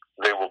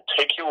 they will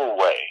take you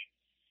away,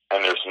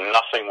 and there's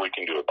nothing we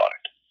can do about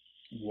it."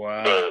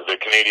 Wow. The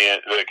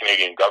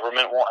Canadian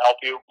government won't help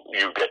you.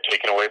 You get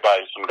taken away by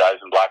some guys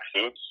in black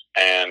suits,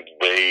 and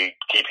they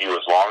keep you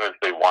as long as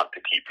they want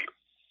to keep you.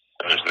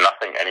 And there's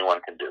nothing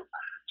anyone can do.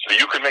 So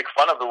you can make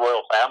fun of the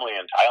royal family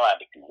in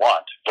Thailand if you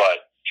want,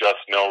 but just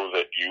know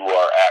that you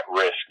are at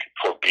risk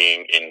for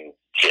being in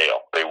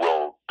jail. They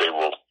will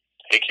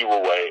take you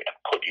away and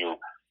put you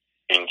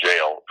in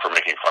jail for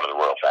making fun of the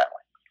royal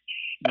family.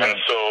 Right. And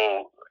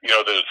so,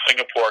 the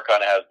Singapore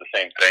kind of has the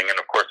same thing, and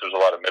of course there's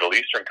a lot of Middle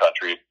Eastern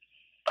countries.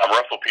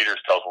 Russell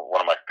Peters tells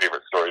one of my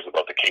favorite stories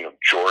about the King of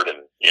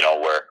Jordan,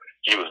 where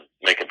he was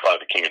making fun of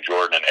the King of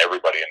Jordan and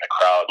everybody in the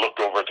crowd looked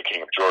over at the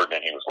King of Jordan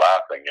and he was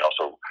laughing,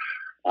 so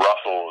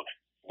Russell was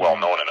well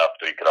known enough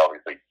that he could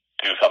obviously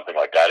do something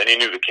like that. And he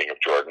knew the King of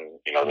Jordan,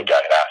 the guy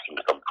had asked him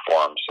to come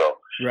perform. So,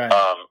 right.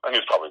 And he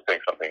was probably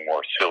saying something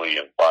more silly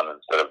and fun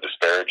instead of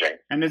disparaging.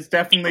 And it's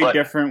definitely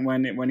different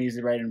when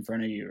he's right in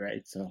front of you,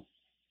 right? So,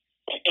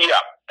 yeah.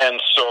 And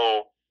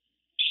so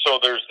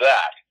there's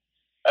that.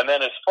 And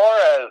then as far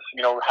as,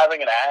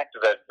 having an act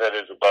that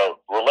is about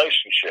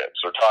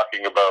relationships or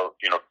talking about,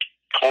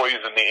 toys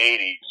in the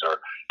 80s or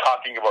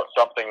talking about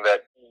something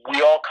that we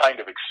all kind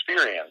of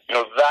experience,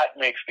 that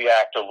makes the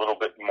act a little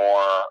bit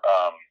more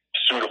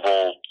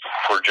suitable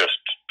for just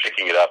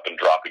picking it up and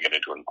dropping it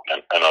into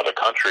another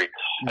country.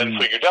 Mm-hmm.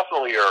 And so you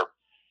definitely are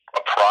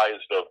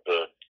apprised of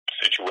the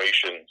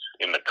situations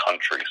in the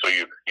country. So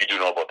you do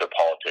know about their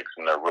politics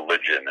and their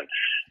religion.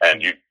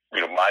 And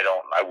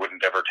I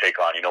wouldn't ever take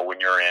on,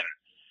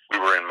 we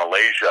were in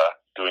Malaysia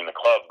doing the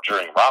club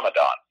during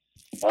Ramadan.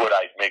 Would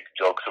I make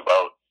jokes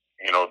about,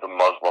 the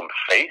Muslim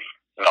faith?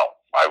 No,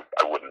 I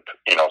wouldn't.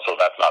 So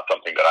that's not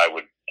something that I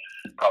would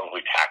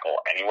probably tackle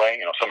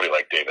anyway. Somebody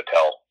like Dave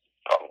Attell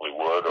probably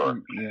would,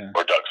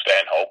 or Doug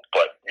Stanhope,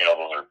 but,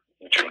 those are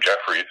Jim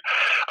Jeffries.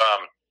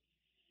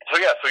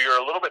 So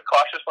you're a little bit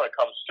cautious when it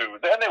comes to,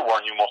 then they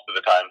warn you most of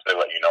the times. They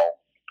let you know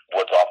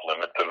what's off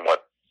limits and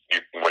what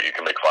you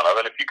can make fun of.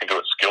 And if you can do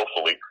it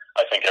skillfully,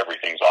 I think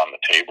everything's on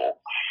the table.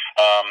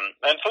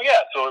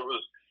 So it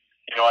was,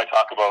 I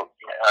talk about,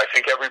 I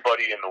think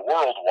everybody in the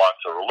world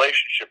wants a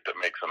relationship that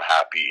makes them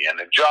happy and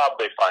a job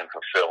they find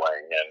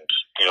fulfilling and,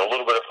 a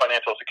little bit of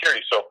financial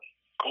security. So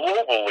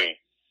globally,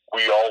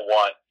 we all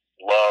want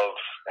love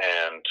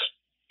and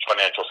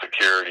financial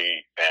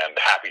security and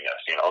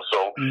happiness,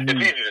 So It's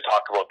easy to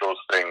talk about those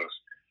things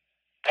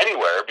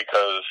anywhere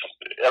because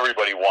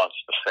everybody wants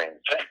the same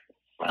thing.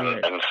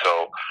 And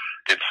so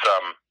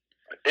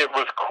it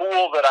was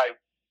cool that I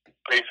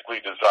basically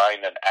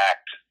designed an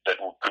act that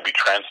could be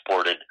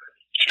transported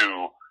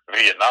to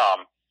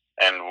Vietnam,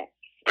 and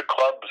the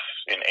clubs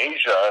in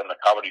Asia and the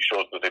comedy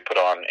shows that they put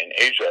on in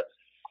Asia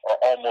are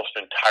almost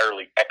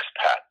entirely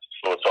expats.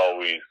 So it's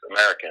always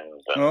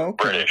Americans and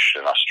British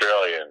and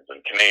Australians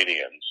and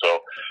Canadians. So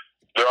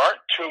there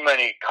aren't too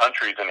many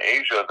countries in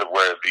Asia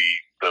where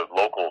the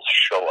locals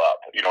show up.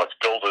 It's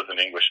billed as an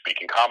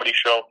English-speaking comedy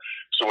show.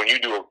 So when you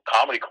do a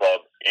comedy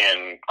club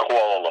in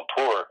Kuala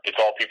Lumpur, it's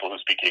all people who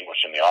speak English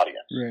in the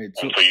audience.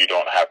 Right. So you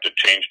don't have to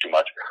change too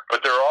much.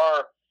 But there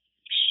are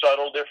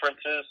subtle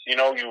differences. You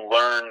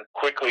learn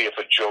quickly if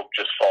a joke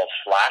just falls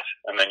flat,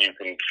 and then you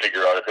can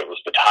figure out if it was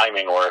the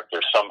timing or if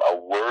there's a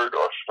word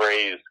or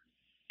phrase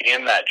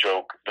in that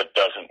joke that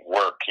doesn't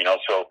work.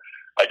 So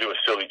I do a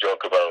silly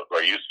joke about, or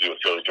I used to do a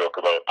silly joke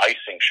about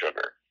icing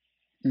sugar.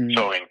 Mm-hmm.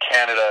 So in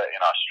Canada,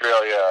 in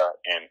Australia,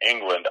 in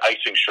England,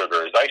 icing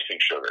sugar is icing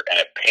sugar, and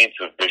it paints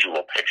a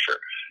visual picture.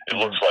 It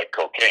looks like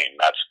cocaine.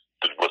 That's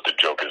what the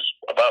joke is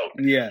about.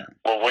 Yeah.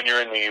 Well, when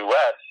you're in the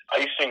U.S.,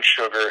 icing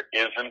sugar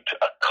isn't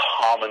a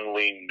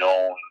commonly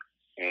known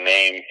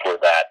name for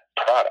that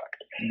product.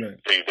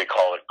 Right. They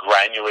call it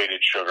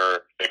granulated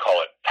sugar. They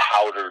call it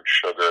powdered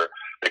sugar.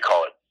 They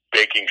call it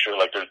baking sugar.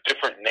 Like, there's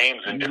different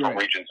names in different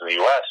regions in the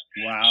U.S.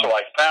 Wow. So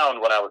I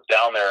found when I was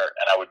down there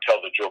and I would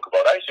tell the joke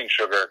about icing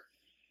sugar,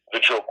 the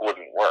joke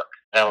wouldn't work.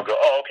 And I would go,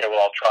 I'll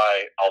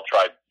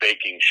try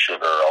baking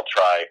sugar. I'll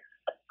try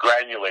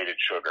granulated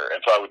sugar.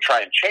 And so I would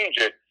try and change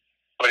it,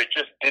 but it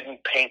just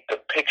didn't paint the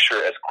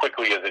picture as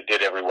quickly as it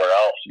did everywhere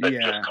else that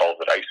just calls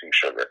it icing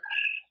sugar.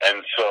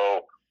 And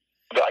so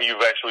you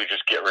eventually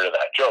just get rid of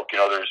that joke.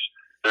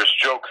 There's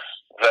jokes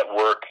that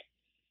work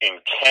in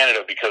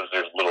Canada because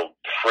there's little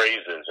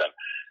phrases and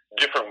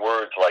different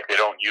words, like they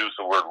don't use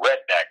the word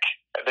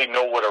redneck. They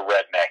know what a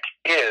redneck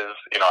is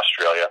in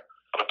Australia,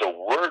 but the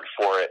word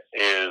for it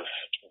is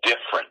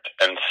different.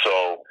 And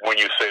so when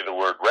you say the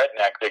word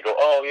redneck, they go,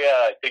 oh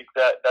yeah, I think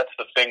that's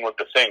the thing with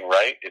the thing,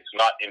 right? It's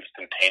not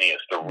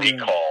instantaneous. The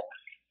recall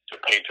to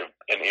paint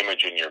an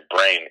image in your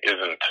brain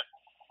isn't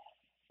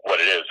what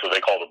it is. So they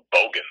call them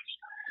bogans.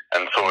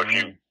 And so if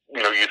you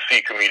you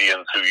see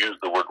comedians who use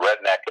the word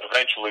redneck.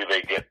 Eventually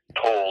they get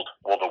told,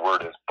 well, the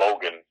word is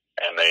bogan,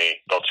 and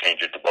they'll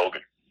change it to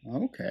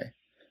bogan. Okay.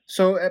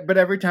 So, but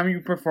every time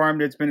you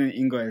performed, it's been in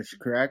English,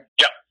 correct?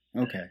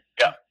 Yeah. Okay.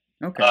 Yeah.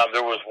 Okay.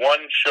 There was one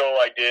show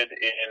I did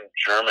in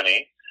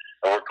Germany.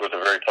 I worked with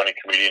a very funny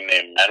comedian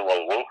named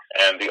Manuel Wolf,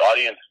 and the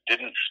audience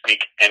didn't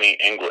speak any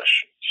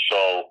English.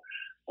 So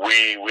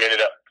we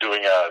ended up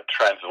doing a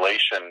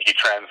translation. He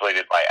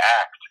translated my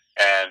act,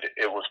 and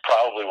it was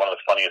probably one of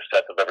the funniest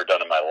sets I've ever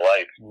done in my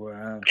life.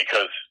 Wow.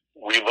 Because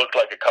we looked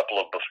like a couple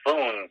of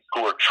buffoons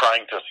who were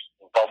trying to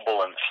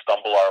bumble and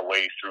stumble our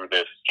way through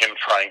this, him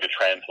trying to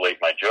translate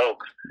my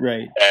jokes.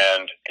 Right.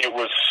 And it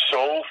was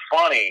so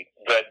funny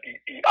that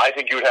I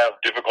think you would have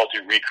difficulty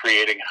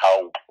recreating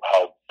how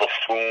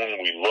buffoon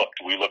we looked.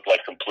 We looked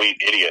like complete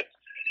idiots.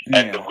 Yeah.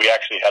 And we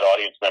actually had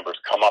audience members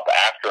come up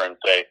after and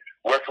say,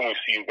 where can we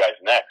see you guys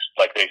next?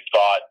 Like they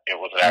thought it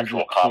was an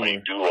actual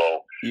comedy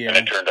duo. Yeah. And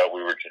it turned out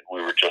we were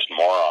just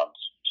morons.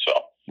 So.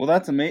 Well,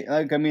 that's amazing.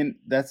 Like, I mean,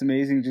 that's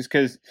amazing just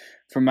because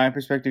from my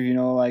perspective,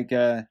 like,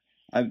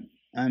 I'm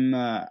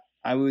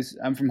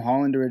from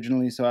Holland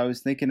originally, so I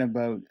was thinking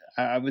about,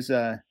 I was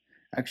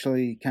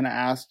actually kind of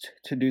asked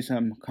to do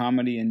some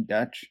comedy in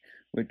Dutch,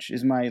 which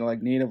is my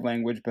like native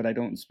language, but I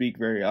don't speak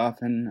very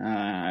often.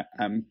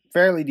 I'm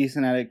fairly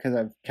decent at it because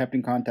I've kept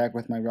in contact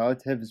with my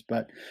relatives,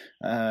 but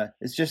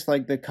it's just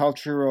like the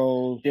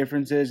cultural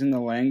differences in the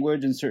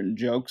language and certain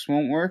jokes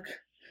won't work.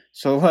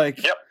 So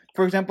like, yep.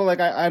 For example, like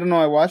I don't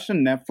know, I watched a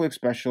Netflix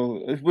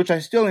special, which I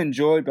still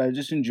enjoyed, but I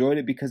just enjoyed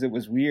it because it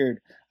was weird.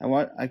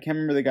 I can't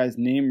remember the guy's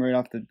name right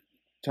off the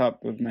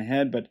top of my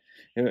head, but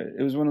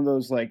it was one of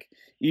those, like,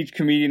 each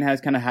comedian has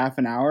kind of half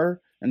an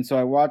hour, and so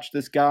I watched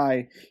this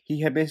guy.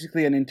 He had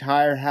basically an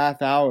entire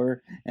half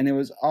hour, and it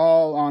was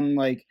all on,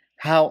 like,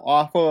 how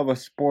awful of a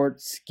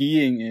sport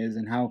skiing is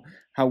and how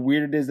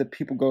weird it is that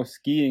people go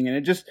skiing. And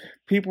it just,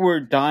 people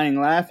were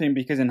dying laughing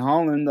because in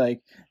Holland,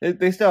 like,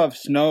 they still have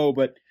snow,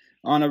 but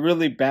on a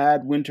really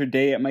bad winter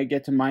day, it might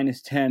get to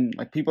 -10.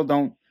 Like,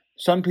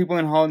 some people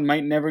in Holland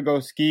might never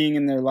go skiing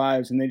in their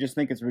lives, and they just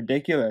think it's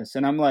ridiculous.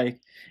 And I'm like,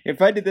 if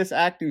I did this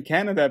act in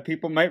Canada,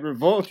 people might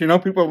revolt.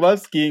 People love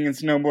skiing and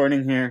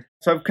snowboarding here.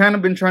 So I've kind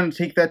of been trying to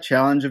take that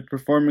challenge of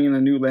performing in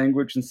a new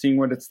language and seeing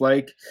what it's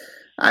like.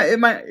 It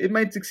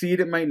might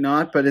succeed, it might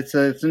not, but it's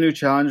a new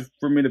challenge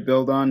for me to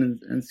build on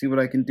and see what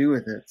I can do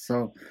with it.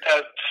 So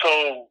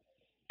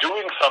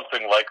doing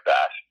something like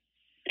that,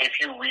 if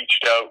you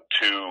reached out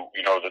to,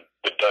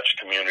 the Dutch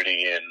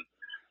community in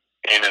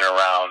and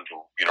around,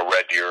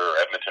 Red Deer or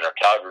Edmonton or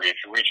Calgary, if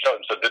you reached out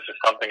and said, this is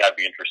something I'd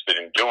be interested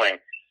in doing,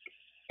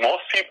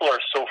 most people are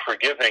so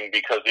forgiving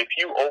because if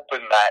you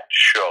open that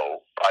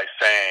show by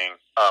saying,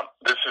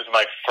 this is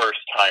my first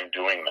time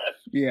doing this,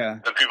 yeah,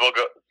 then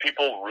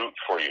people root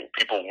for you.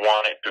 People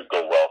want it to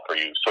go well for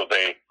you. So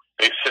they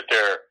sit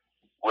there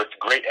with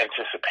great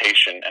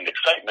anticipation and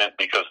excitement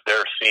because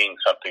they're seeing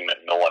something that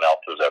no one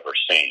else has ever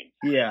seen.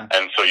 Yeah.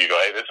 And so you go,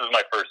 hey, this is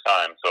my first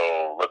time,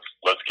 so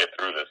let's get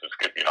through this. It's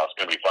good, it's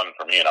going to be fun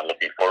for me, and I'm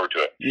looking forward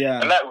to it.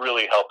 Yeah. And that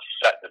really helps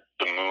set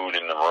the mood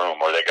in the room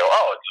where they go,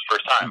 oh, it's the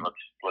first time.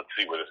 Let's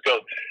see where this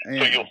goes. Yeah.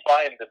 So you'll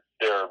find that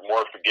they're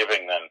more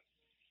forgiving than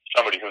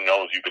somebody who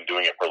knows you've been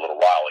doing it for a little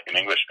while, like an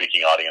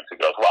English-speaking audience who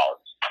goes,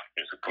 well,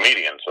 he's a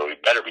comedian, so he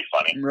better be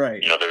funny. Right.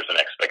 There's an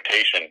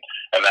expectation,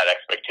 and that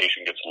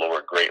expectation gets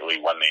lowered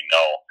greatly when they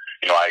know.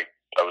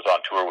 I was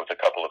on tour with a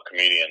couple of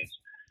comedians,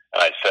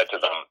 and I said to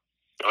them,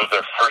 it was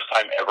their first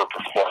time ever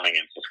performing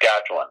in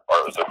Saskatchewan,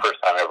 or it was their first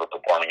time ever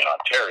performing in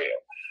Ontario,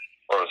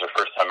 or it was their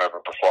first time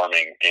ever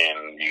performing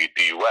in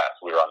the U.S.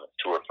 We were on the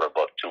tour for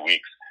about 2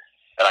 weeks,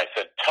 and I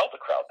said, tell the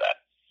crowd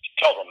that.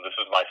 Tell them this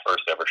is my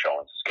first ever show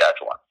in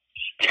Saskatchewan.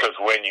 Because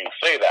when you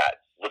say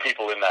that, the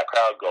people in that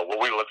crowd go,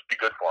 well, let's be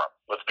good for him.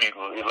 Let's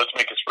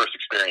make his first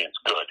experience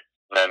good.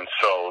 And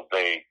so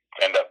they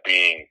end up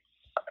being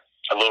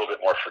a little bit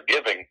more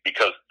forgiving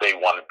because they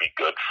want to be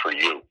good for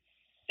you.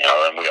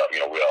 And we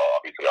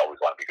obviously always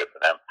want to be good for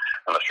them,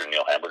 unless you're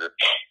Neil Hamburger.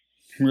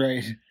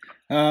 Right.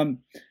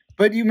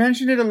 But you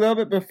mentioned it a little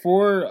bit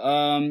before.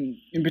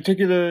 In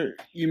particular,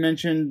 you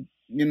mentioned,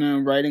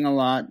 writing a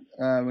lot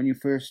when you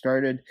first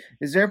started.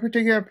 Is there a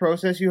particular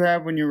process you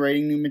have when you're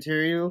writing new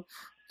material?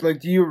 Like,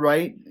 do you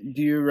write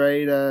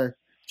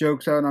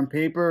jokes out on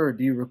paper, or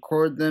do you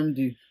record them?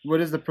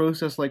 What is the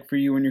process like for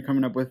you when you're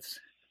coming up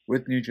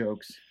with new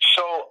jokes?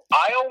 So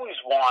I always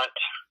want,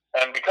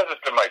 and because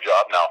it's been my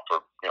job now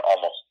for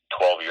almost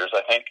 12 years,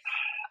 I think,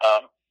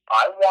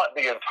 I want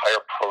the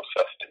entire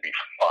process to be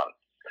fun.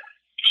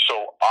 So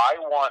I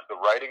want the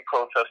writing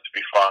process to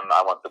be fun.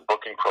 I want the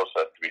booking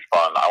process to be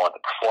fun. I want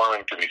the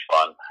performing to be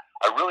fun.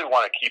 I really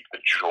want to keep the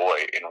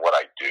joy in what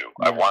I do.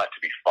 I want it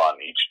to be fun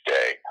each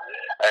day.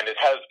 And it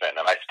has been,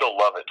 and I still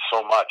love it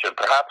so much. And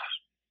perhaps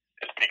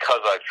it's because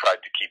I've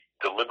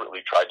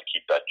deliberately tried to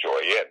keep that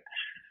joy in.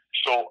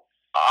 So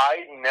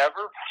I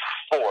never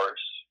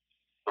force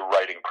the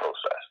writing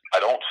process. I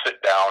don't sit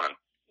down and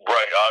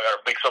write, I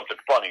gotta make something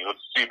funny.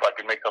 Let's see if I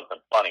can make something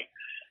funny.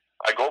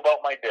 I go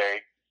about my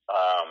day,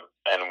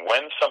 and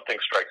when something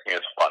strikes me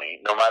as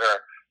funny, no matter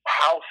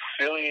how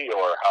silly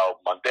or how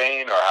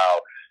mundane or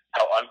how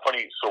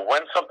unfunny. So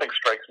when something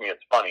strikes me as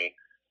funny,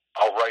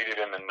 I'll write it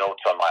in the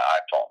notes on my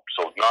iPhone.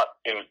 So not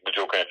in the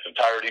joke in its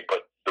entirety,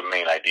 but the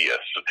main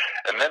ideas.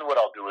 And then what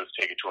I'll do is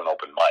take it to an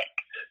open mic.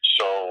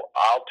 So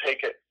I'll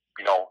take it,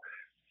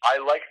 I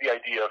like the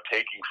idea of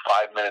taking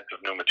 5 minutes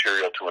of new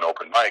material to an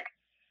open mic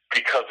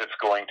because it's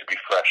going to be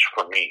fresh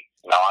for me.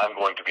 Now I'm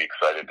going to be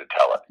excited to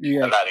tell it.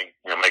 Yeah. And that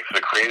makes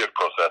the creative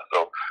process.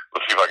 So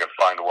let's see if I can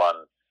find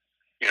one,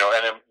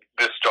 and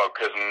this joke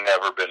has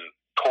never been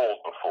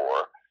told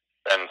before.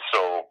 And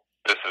so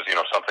this is,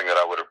 something that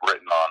I would have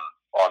written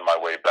on my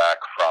way back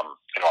from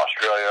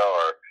Australia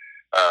or,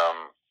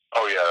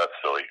 oh yeah, that's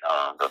silly.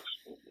 I'm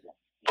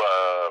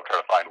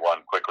trying to find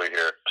one quickly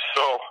here.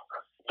 So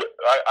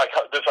I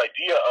this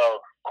idea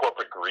of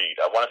corporate greed,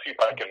 I want to see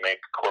if I can make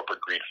corporate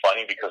greed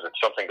funny because it's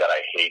something that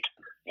I hate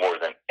more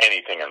than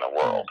anything in the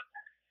world.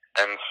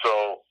 And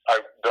so I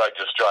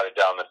just jotted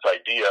down this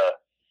idea.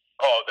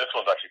 Oh, this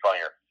one's actually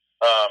funnier.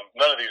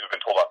 None of these have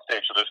been told on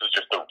stage, so this is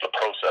just the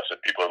process. If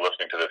people are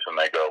listening to this and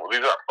they go, well,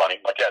 these aren't funny.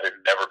 I'm like, yeah,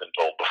 they've never been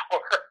told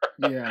before.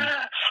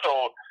 Yeah.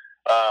 So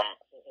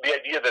the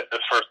idea that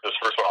this first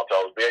one I'll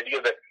tell is the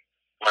idea that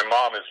my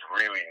mom is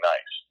really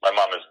nice. My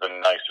mom is the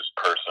nicest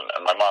person,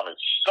 and my mom is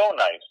so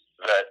nice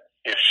that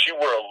if she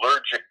were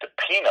allergic to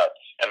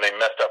peanuts and they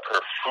messed up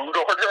her food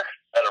order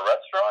at a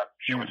restaurant,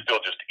 she would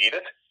still just eat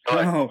it.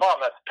 They're like,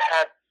 Mom, that's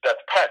pad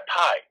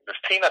thai.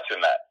 There's peanuts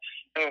in that.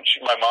 And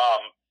my mom,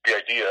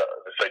 this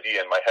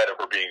idea in my head of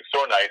her being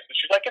so nice, and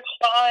she's like, it's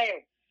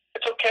fine,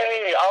 it's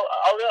okay,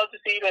 I'll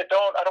just eat it.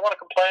 I don't want to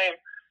complain.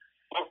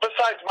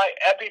 Besides, my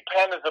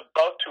EpiPen is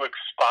about to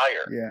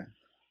expire. Yeah.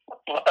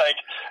 Like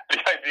the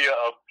idea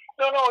of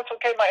no, it's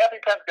okay. My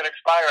EpiPen's gonna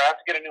expire. I have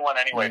to get a new one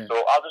anyway, so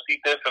I'll just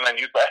eat this and then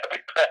use my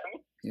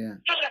EpiPen. Yeah.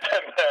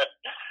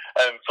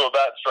 and so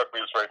that struck me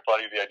as very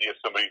funny. The idea of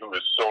somebody who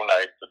is so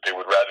nice that they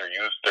would rather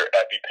use their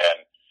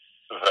EpiPen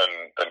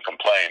than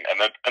complain.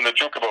 And the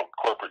joke about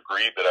corporate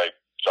greed that I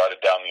jotted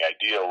down the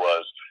idea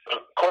was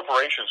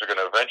corporations are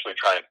going to eventually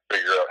try and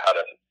figure out how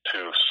to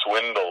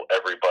swindle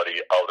everybody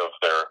out of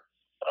their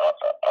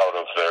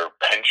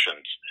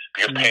pensions,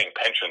 because paying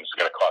pensions is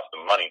going to cost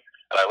them money.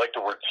 And I like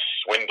the word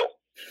swindle.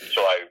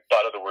 So I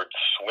thought of the word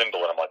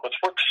swindle, and I'm like, let's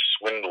work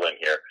swindle in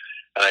here.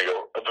 And I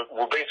go,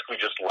 we're basically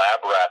just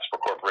lab rats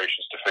for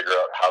corporations to figure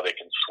out how they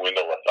can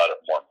swindle us out of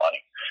more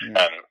money.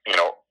 And,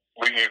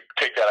 when you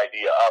take that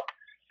idea up,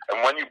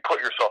 and when you put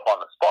yourself on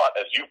the spot,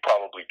 as you've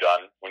probably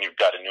done when you've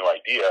got a new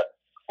idea,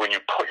 when you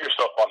put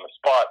yourself on the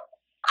spot,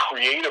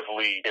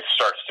 creatively it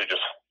starts to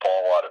just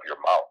fall out of your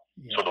mouth.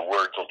 Yeah. So the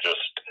words will just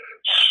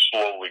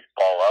slowly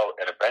fall out,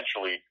 and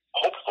eventually,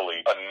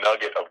 hopefully, a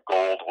nugget of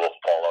gold will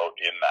fall out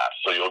in that.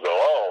 So you'll go,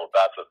 oh,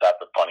 that's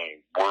a funny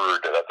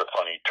word, that's a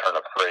funny turn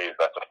of phrase,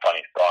 that's a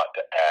funny thought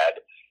to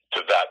add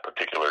to that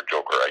particular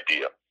Joker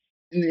idea.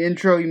 In the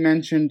intro, you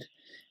mentioned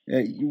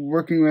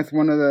working with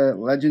one of the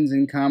legends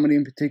in comedy.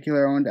 In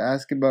particular, I wanted to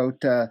ask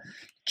about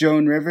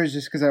Joan Rivers,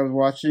 just because I was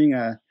watching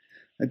a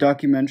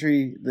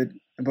documentary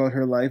about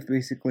her life,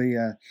 basically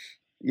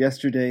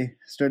yesterday.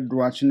 Started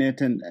watching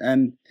it,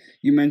 and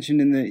you mentioned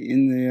in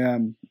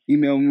the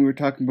email when we were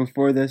talking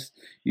before this,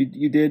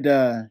 you did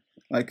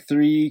like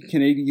 3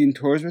 Canadian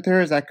tours with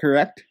her. Is that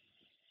correct?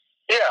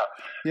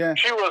 Yeah.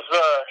 She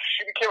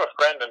became a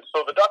friend, and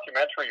so the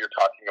documentary you're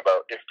talking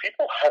about, if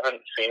people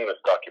haven't seen this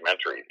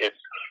documentary, it's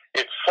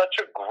such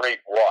a great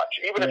watch.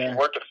 Even if you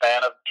weren't a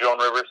fan of Joan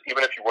Rivers,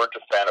 even if you weren't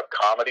a fan of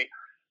comedy,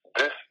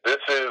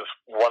 this is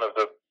one of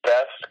the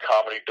best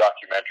comedy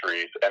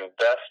documentaries and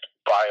best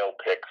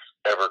biopics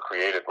ever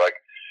created. Like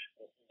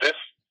this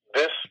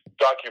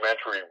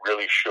documentary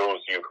really shows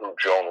you who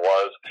Joan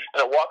was,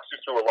 and it walks you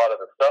through a lot of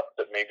the stuff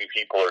that maybe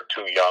people are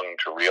too young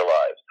to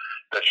realize,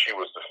 that she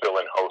was the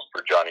fill-in host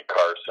for Johnny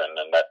Carson,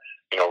 and that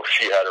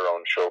she had her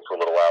own show for a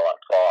little while on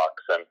Fox,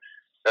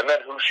 and then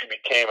who she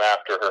became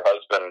after her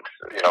husband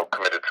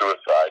committed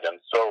suicide. And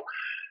so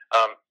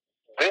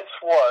this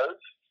was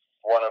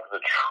one of the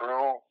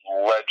true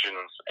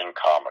legends in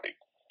comedy.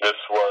 This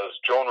was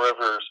Joan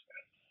Rivers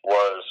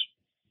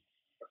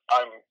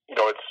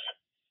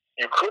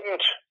you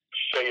couldn't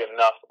say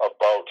enough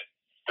about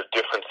the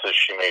differences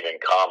she made in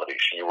comedy.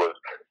 She was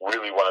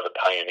really one of the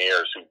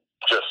pioneers who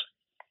just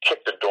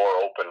kicked the door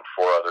open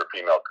for other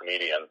female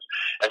comedians.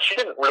 And she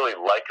didn't really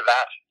like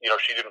that.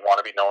 She didn't want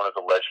to be known as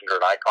a legend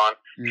or an icon.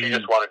 Mm-hmm. She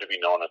just wanted to be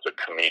known as a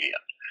comedian.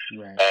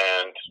 Right.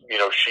 And,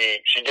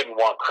 she didn't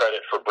want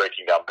credit for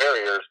breaking down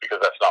barriers, because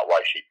that's not why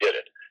she did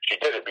it. She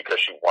did it because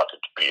she wanted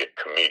to be a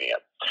comedian.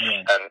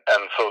 Mm-hmm.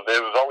 And so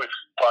it was always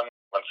fun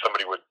when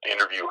somebody would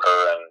interview her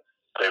and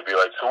they'd be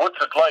like, so what's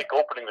it like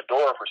opening the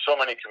door for so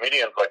many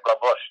comedians, like blah,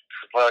 blah.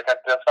 Like,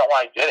 that's not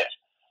why I did it.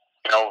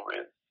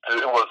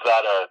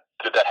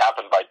 Did that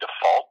happen by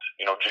default?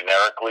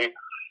 Generically,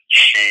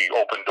 she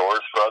opened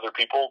doors for other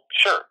people?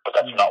 Sure, but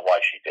that's not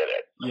why she did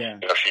it. Yeah.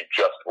 She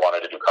just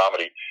wanted to do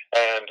comedy.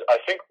 And I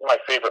think my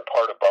favorite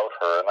part about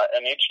her,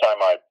 and each time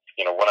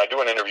when I do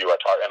an interview, I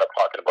end up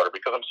talking about her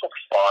because I'm so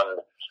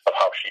fond of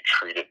how she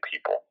treated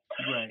people.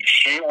 Right.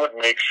 She would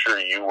make sure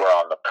you were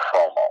on the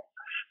promo.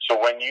 So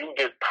when you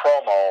did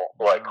promo,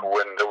 like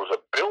when there was a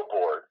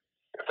billboard,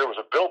 if there was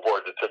a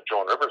billboard that said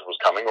Joan Rivers was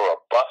coming, or a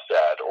bus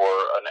ad, or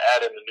an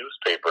ad in the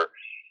newspaper,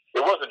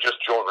 it wasn't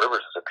just Joan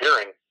Rivers is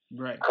appearing.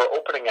 Right. Her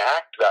opening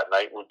act that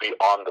night would be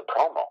on the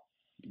promo.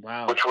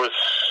 Wow. Which was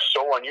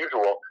so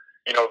unusual.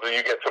 You know, that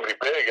you get somebody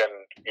big,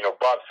 and, you know,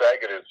 Bob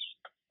Saget is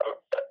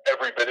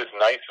every bit as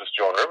nice as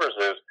Joan Rivers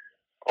is,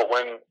 but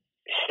when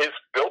his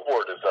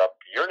billboard is up,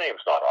 your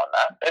name's not on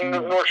that, and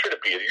nor should it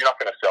be. You're not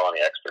going to sell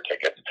any extra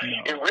tickets.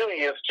 No. It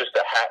really is just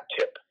a hat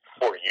tip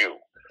for you.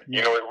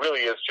 You know, it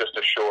really is just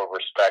a show of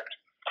respect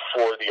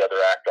for the other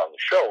act on the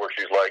show, where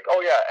she's like,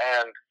 oh yeah,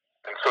 and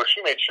so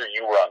she made sure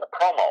you were on the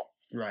promo.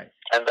 Right.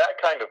 And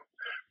that kind of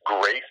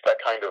grace, that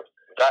kind of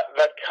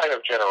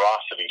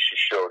generosity she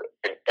showed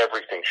in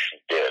everything she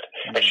did.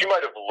 And she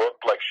might have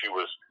looked like she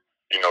was,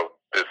 you know,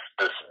 this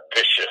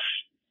vicious,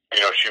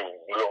 you know, she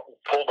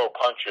pulled no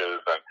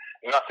punches and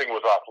nothing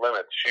was off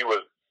limits. She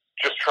was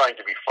just trying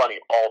to be funny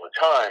all the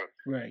time.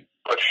 Right.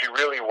 But she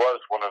really was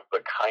one of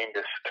the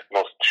kindest,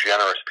 most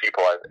generous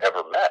people I've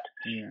ever met.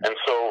 Yeah. And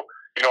so,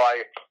 you know, I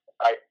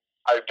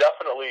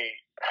definitely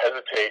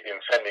hesitate in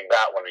sending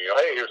that one. You know,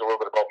 hey, here's a little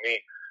bit about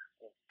me.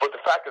 But the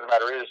fact of the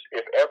matter is,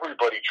 if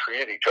everybody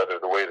treated each other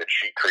the way that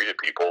she treated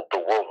people, the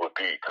world would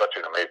be such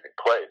an amazing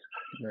place.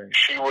 Right.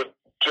 She would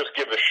just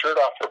give the shirt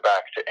off her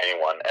back to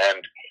anyone.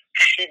 And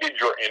she did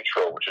your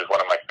intro, which is one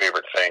of my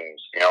favorite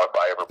things. You know, if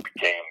I ever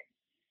became,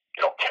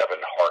 you know,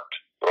 Kevin Hart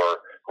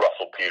or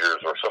Russell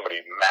Peters or somebody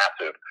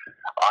massive,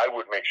 I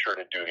would make sure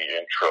to do the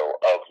intro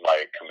of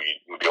my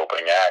the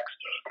opening acts,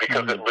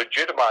 because it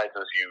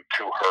legitimizes you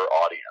to her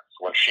audience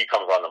when she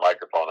comes on the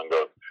microphone and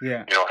goes,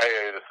 you know,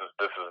 hey, this is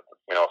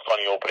you know, a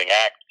funny opening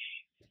act,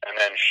 and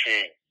then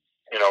she,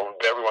 you know,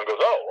 everyone goes,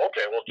 oh,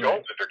 okay, well,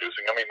 Joan's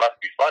introducing him, he must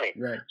be funny.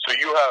 Right. So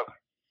you have,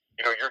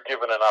 you know, you're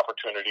given an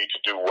opportunity to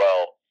do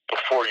well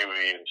before you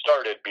even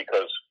started,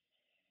 because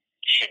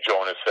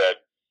Joan has said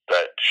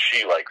that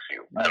she likes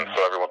you. And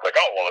so everyone's like,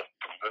 oh, well, if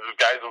this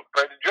guy's a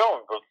friend of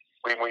Joan, well,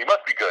 he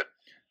must be good.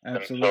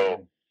 Absolutely. And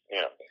so,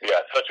 you know,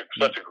 such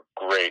a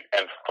great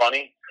and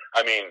funny.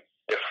 I mean,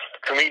 if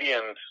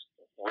comedians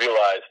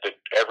realized that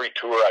every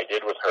tour I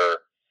did with her,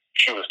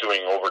 she was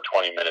doing over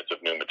 20 minutes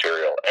of new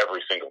material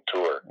every single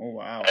tour. Oh,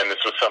 wow. And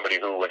this was somebody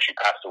who, when she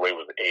passed away,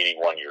 was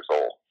 81 years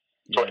old.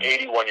 So at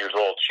 81 years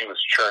old, she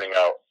was churning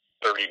out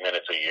 30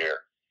 minutes a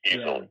year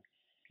easily.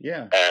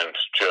 Yeah. And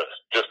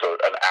just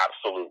an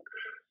absolute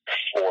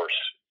force.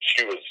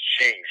 She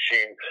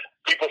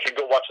people should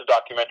go watch the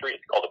documentary.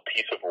 It's called A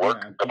Piece of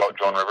Work about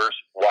Joan Rivers.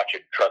 Watch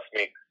it. Trust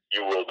me,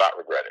 you will not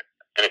regret it.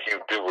 And if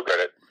you do regret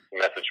it,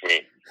 message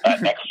me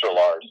at Extra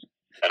Lars,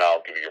 and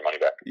I'll give you your money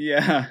back.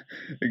 Yeah,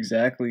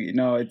 exactly.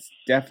 No, it's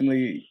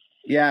definitely,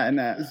 and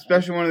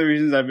especially one of the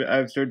reasons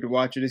I've started to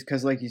watch it is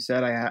because, like you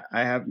said,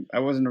 I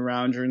wasn't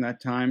around during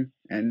that time,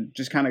 and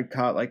just kind of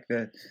caught like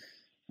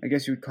I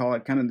guess you would call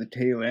it kind of the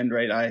tail end,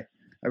 right?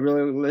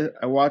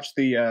 I watched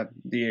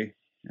the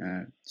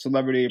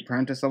Celebrity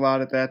Apprentice a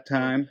lot at that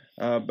time,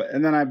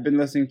 and then I've been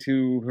listening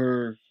to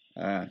her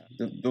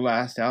the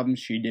last album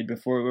she did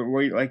before,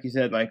 like you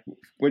said, like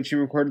when she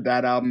recorded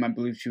that album, I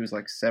believe she was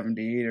like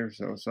 78 or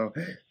so. So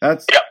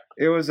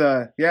it was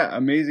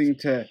amazing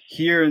to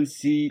hear and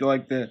see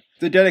like the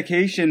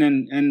dedication,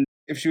 and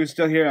if she was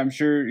still here, I'm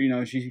sure, you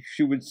know, she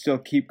would still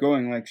keep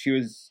going. Like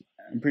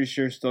I'm pretty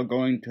sure still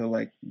going till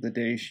like the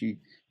day she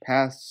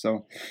passed.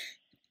 So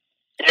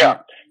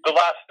the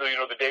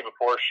day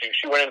before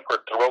she went in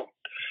for throat.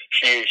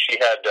 She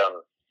had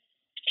a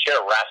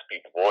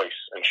raspy voice,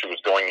 and she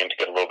was going in to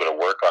get a little bit of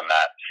work on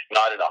that,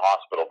 not in a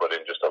hospital, but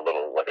in just a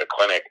little, like a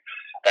clinic.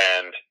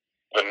 And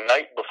the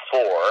night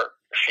before,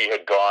 she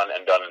had gone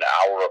and done an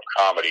hour of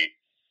comedy,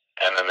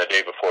 and then the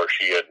day before,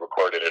 she had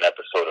recorded an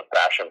episode of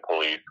Fashion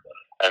Police.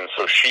 And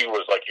so she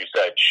was, like you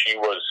said, she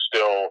was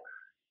still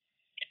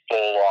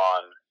full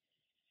on,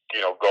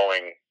 you know,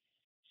 going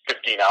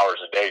 15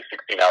 hours a day,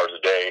 16 hours a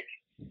day,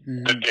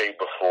 the day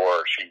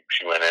before she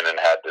went in and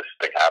had this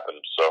thing happen.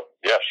 So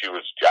she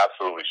was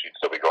absolutely, she'd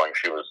still be going.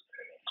 She was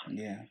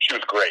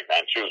great,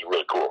 man. She was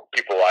really cool.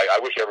 People, I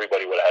wish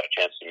everybody would have had a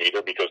chance to meet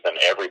her, because then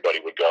everybody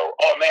would go,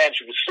 oh man,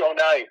 she was so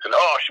nice, and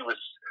oh, she was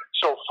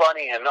so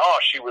funny, and oh,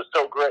 she was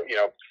so great, you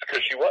know,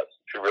 because she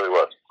really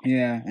was.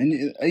 Yeah, and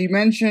you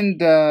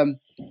mentioned,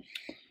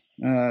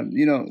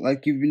 you know,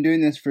 like you've been doing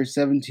this for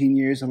 17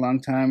 years, a long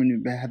time, and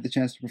you've had the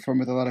chance to perform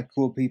with a lot of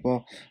cool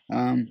people.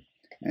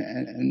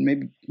 And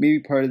maybe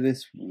part of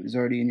this is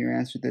already in your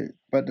answer there,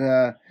 but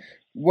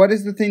what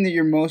is the thing that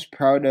you're most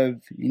proud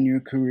of in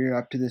your career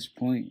up to this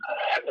point?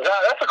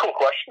 That's a cool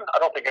question. I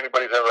don't think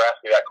anybody's ever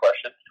asked me that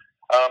question.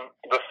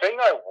 The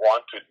thing I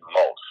wanted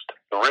most,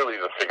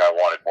 really the thing I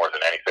wanted more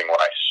than anything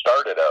when I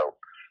started out,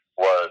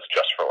 was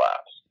Just for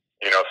Laughs.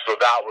 You know, so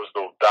that was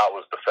the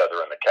feather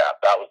in the cap.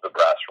 That was the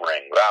brass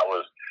ring. That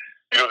was,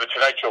 you know, the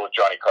Tonight Show with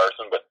Johnny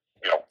Carson, but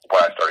you know, when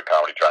I started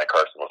comedy, Johnny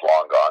Carson was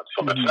long gone.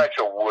 So the Tonight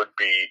Show would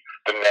be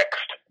the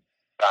next.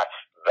 That's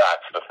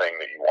the thing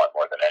that you want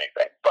more than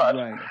anything. But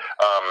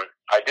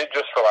I did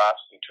Just for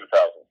Laughs in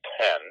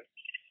 2010,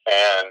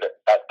 and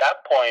at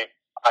that point,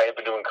 I had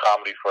been doing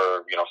comedy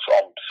for,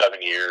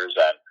 7 years,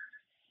 and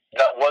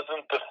that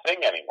wasn't the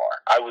thing anymore.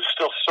 I was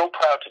still so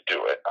proud to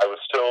do it. I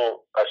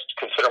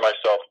consider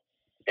myself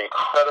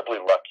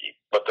incredibly lucky.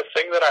 But the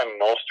thing that I'm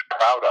most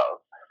proud of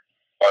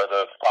are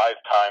the 5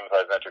 times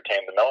I've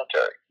entertained the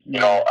military.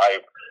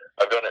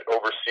 I've done it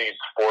overseas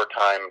 4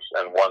 times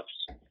and once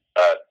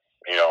at,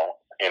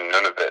 in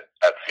Nunavut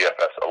at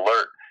CFS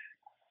Alert.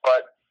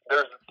 But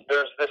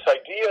there's this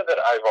idea that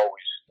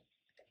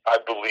I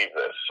believe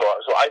this.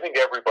 So I think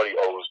everybody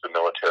owes the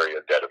military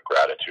a debt of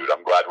gratitude.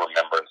 I'm glad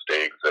Remembrance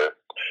Day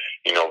exists,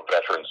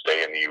 Veterans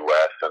Day in the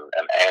U.S.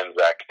 and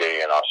Anzac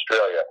Day in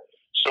Australia.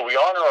 So we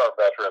honor our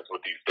veterans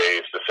with these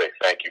days to say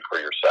thank you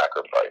for your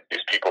sacrifice.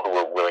 These people who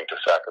were willing to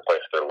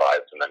sacrifice their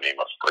lives in the name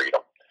of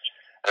freedom.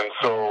 And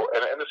so,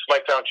 and this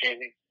might sound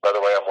cheesy, by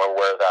the way, I'm well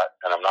aware of that,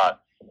 and I'm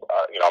not,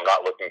 I'm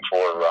not looking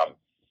for, I'm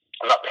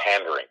not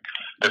pandering.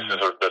 This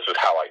is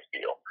how I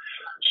feel.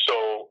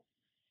 So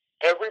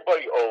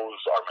everybody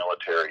owes our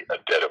military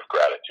a debt of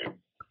gratitude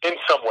in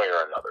some way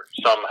or another.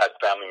 Some had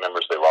family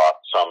members they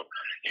lost. Some,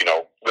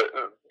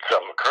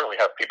 some currently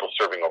have people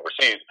serving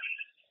overseas.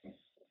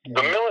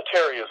 The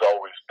military is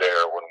always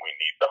there when we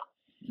need them,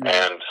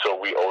 and so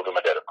we owe them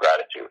a debt of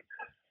gratitude.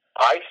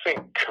 I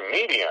think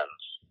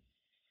comedians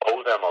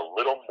owe them a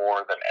little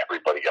more than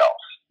everybody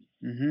else.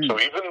 Mm-hmm.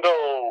 So even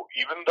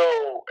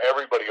though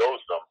everybody owes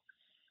them,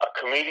 a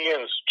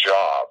comedian's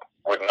job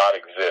would not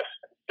exist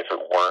if it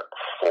weren't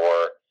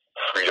for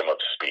freedom of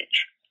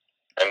speech.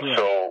 And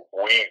so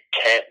we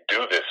can't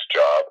do this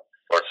job,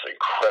 or it's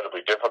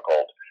incredibly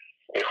difficult,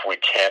 if we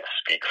can't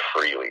speak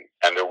freely.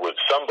 And there was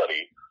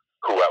somebody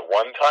who at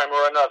one time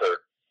or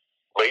another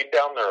laid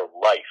down their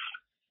life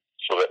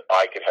so that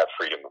I could have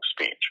freedom of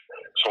speech.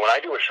 So when I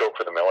do a show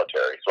for the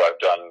military, so I've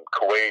done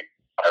Kuwait,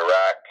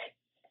 Iraq,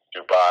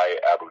 Dubai,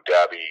 Abu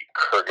Dhabi,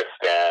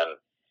 Kyrgyzstan,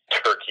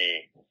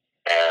 Turkey,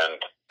 and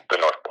the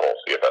North Pole,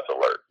 CFS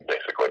Alert,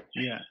 basically.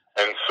 Yeah.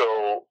 And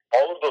so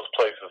all of those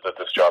places that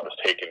this job has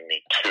taken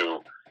me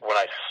to, when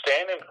I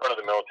stand in front of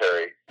the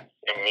military,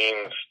 it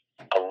means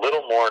a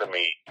little more to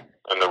me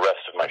than the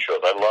rest of my shows.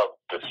 I love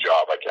this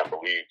job. I can't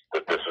believe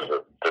that this is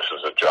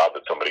a job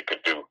that somebody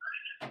could do.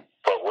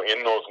 But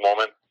in those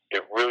moments,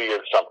 it really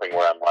is something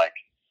where I'm like,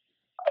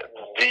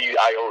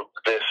 I owe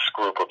this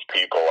group of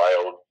people, I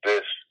owe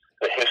this,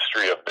 the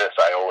history of this,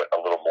 I owe it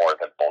a little more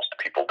than most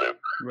people do.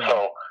 Right.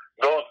 So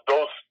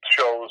those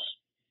shows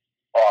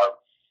are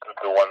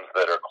the ones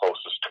that are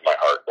closest to my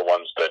heart, the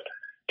ones that,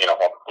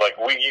 like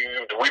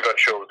we've got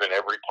shows in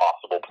every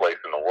possible place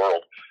in the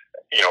world,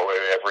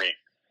 every,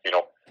 you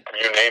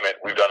name it,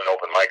 we've done an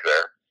open mic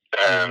there.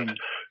 And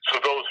so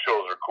those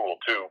shows are cool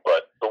too,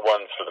 but the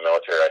ones for the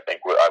military, I think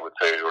I would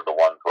say are the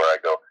ones where I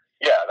go,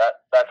 yeah,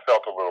 that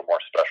felt a little more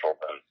special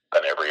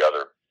than every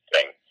other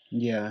thing.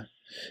 Yeah.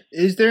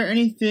 Is there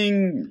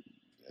anything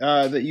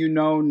that you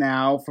know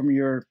now from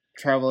your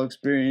travel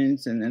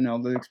experience and all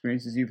the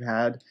experiences you've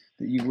had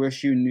that you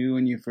wish you knew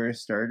when you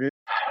first started?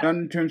 Not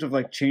in terms of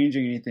like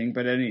changing anything,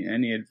 but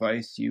any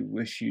advice you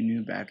wish you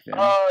knew back then?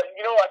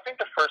 I think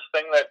the first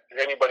thing that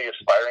anybody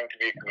aspiring to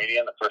be a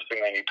comedian, the first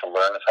thing they need to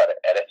learn is how to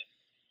edit.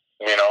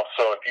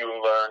 So if you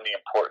learn the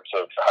importance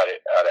of how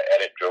to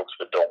edit jokes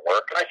that don't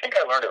work, and I think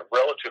I learned it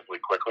relatively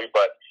quickly,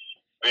 but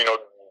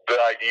the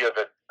idea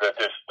that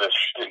this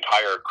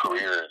entire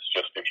career is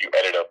just if you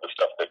edit out the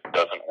stuff that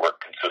doesn't work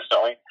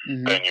consistently,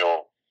 then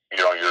your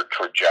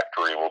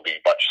trajectory will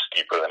be much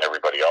steeper than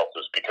everybody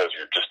else's because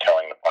you're just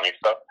telling the funny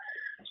stuff.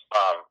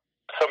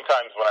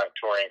 Sometimes when I'm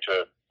touring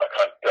to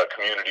a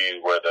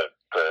community where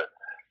the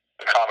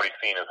comedy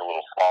scene is a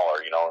little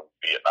smaller, in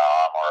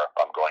Vietnam, or if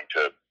I'm going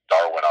to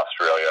Darwin,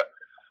 Australia,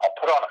 I'll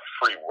put on a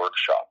free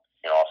workshop.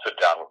 I'll sit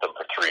down with them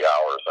for 3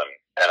 hours,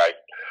 and I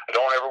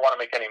don't ever want to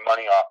make any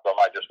money off them.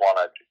 I just want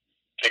to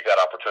take that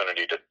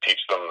opportunity to teach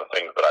them the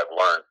things that I've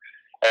learned.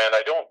 And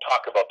I don't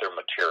talk about their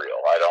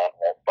material. I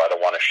don't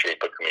want to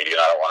shape a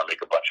comedian. I don't want to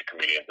make a bunch of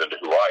comedians into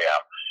who I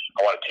am.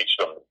 I want to teach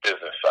them the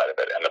business side of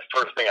it. And the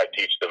first thing I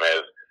teach them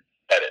is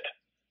edit,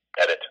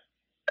 edit,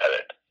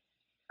 edit.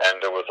 And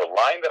there was a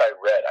line that I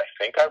read. I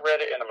think I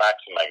read it in a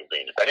Maxim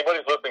magazine. If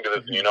anybody's listening to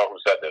this and you know who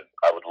said this,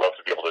 I would love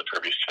to be able to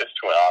attribute this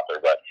to an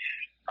author. But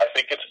I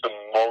think it's the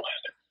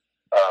most,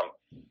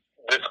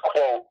 this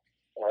quote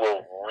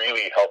will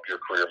really help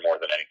your career more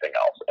than anything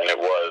else. And it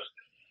was,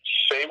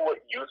 say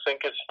what you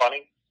think is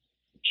funny,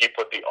 keep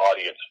what the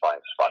audience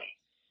finds funny.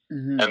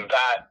 Mm-hmm. And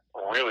that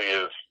really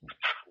is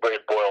what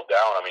it boiled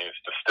down. I mean,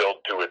 it's distilled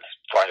to its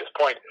finest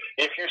point.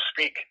 If you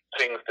speak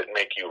things that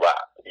make you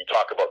laugh, you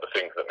talk about the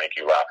things that make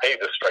you laugh, hey,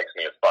 this strikes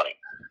me as funny,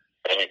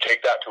 and you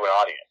take that to an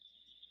audience,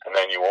 and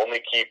then you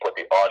only keep what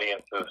the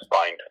audiences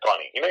find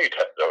funny. You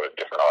test it out at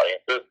different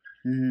audiences.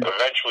 Mm-hmm.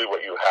 Eventually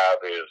what you have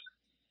is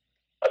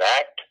an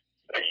act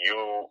that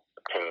you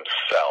can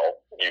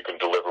sell, you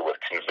can deliver with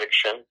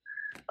conviction,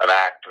 an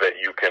act that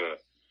you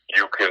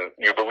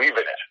believe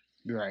in it.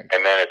 Right. And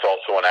then it's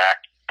also an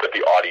act that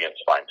the audience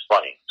finds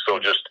funny. So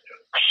just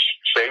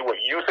say what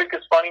you think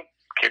is funny,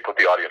 keep what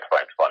the audience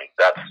finds funny.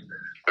 That's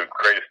the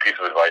greatest piece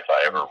of advice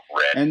I ever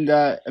read. And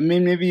I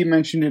mean, maybe you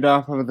mentioned it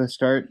off of the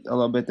start a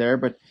little bit there,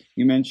 but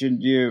you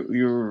mentioned you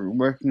were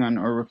working on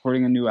or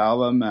recording a new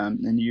album,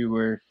 and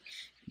you're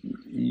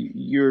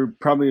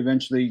probably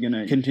eventually going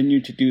to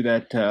continue to do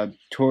that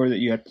tour that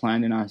you had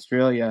planned in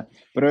Australia.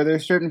 But are there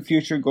certain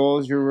future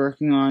goals you're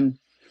working on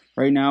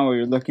right now, or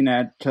you're looking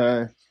at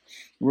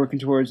working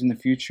towards in the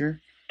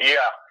future?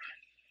 Yeah.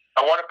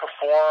 I want to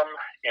perform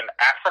in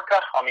Africa,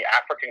 on the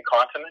African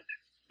continent,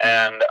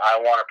 and I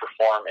want to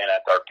perform in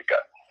Antarctica.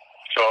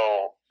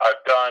 So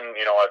I've done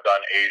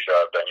Asia,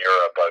 I've done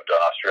Europe, I've done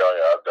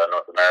Australia, I've done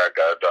North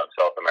America, I've done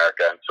South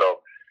America, and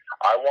so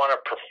I want to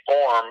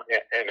perform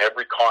in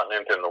every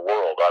continent in the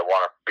world. I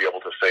want to be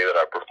able to say that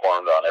I've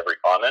performed on every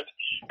continent,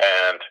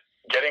 and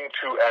getting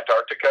to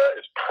Antarctica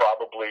is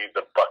probably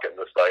the bucket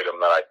list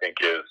item that I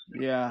think is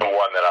the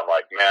one that I'm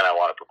like, man, I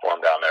want to perform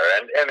down there.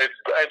 And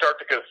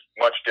Antarctica is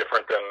much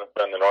different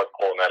than the North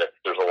Pole in that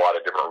there's a lot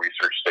of different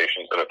research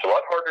stations, and it's a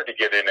lot harder to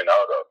get in and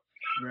out of.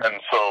 Right. And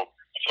so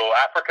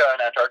Africa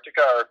and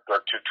Antarctica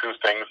are two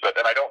things that,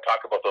 and I don't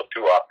talk about those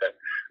too often,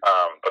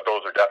 but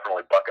those are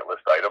definitely bucket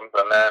list items.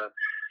 And then,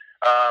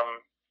 I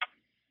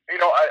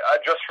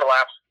Just for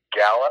Laughs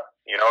gala,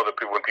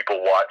 when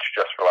people watch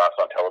Just for Laughs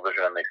on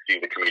television and they see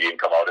the comedian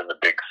come out in the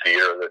big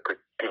theater, the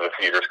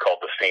theater's called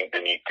the Saint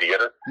Denis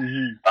Theater.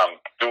 Mm-hmm.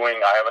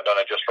 I haven't done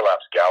a Just for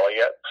Laughs gala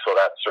yet, so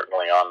that's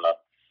certainly on the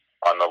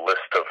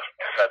list of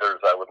feathers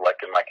I would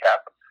like in my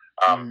cap.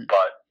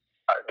 But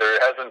there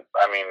hasn't,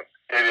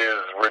 it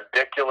is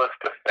ridiculous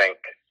to think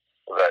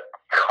that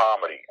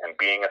comedy and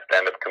being a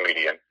stand-up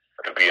comedian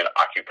could be an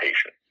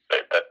occupation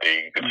that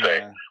they could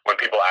say. When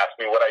people ask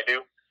me what I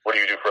do, what do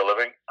you do for a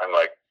living? I'm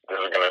like, this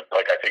is going to,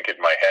 I think in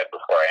my head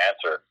before I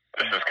answer,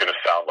 this is going to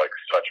sound like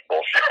such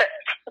bullshit.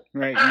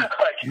 Right.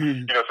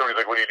 Somebody's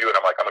like, what do you do? And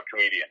I'm like, I'm a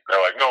comedian. And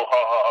they're like, no,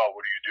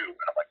 what do you do?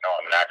 And I'm like, no,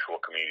 I'm an actual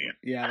comedian.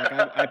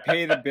 Yeah, I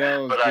pay the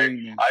bills. But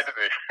it's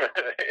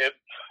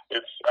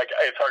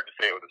hard to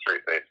say it with a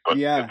straight face. But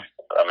yeah.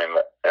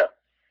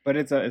 But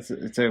it's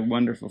a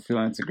wonderful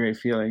feeling. It's a great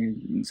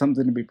feeling.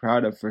 Something to be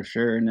proud of for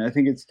sure. And I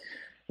think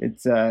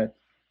it's a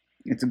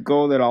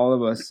goal that all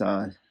of us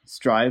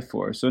strive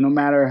for. So no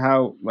matter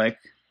how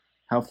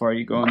far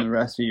you go in the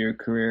rest of your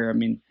career,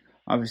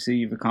 obviously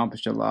you've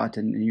accomplished a lot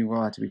and you have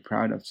a lot to be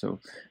proud of. So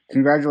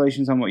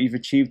congratulations on what you've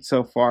achieved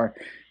so far.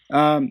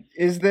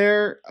 Is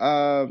there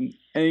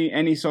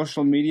any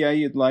social media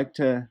you'd like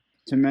to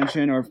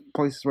mention, or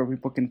places where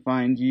people can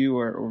find you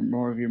or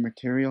more of your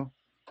material?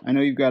 I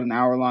know you've got an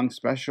hour-long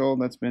special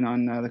that's been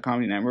on the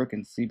Comedy Network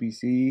and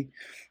CBC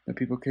that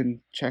people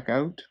can check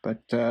out.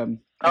 But so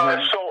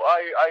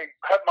I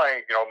have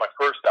my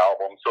first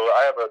album. So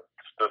I have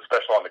the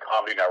special on the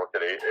Comedy Network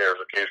that airs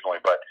occasionally.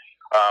 But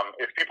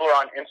if people are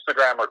on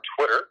Instagram or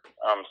Twitter,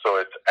 so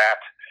it's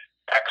at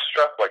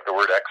extra, like the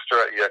word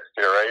extra,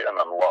 EXTRA, and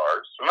then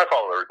Lars. And I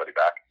follow everybody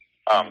back.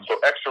 So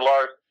extra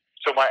Lars.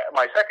 So my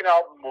second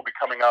album will be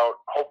coming out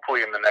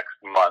hopefully in the next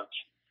month.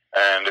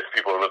 And if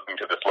people are listening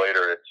to this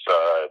later, it's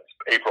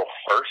April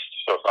 1st.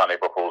 So it's not an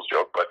April Fool's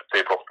joke, but it's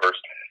April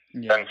 1st.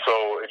 Yeah. And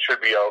so it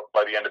should be out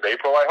by the end of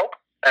April, I hope.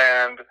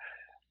 And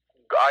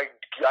I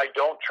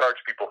don't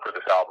charge people for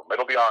this album.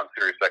 It'll be on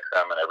Sirius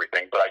XM and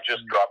everything, but I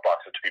just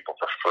Dropbox it to people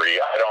for free.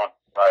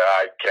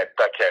 I can't.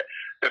 I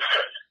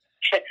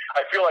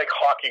feel like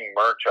hawking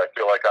merch. I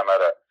feel like I'm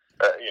at a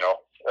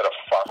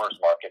farmer's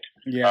market.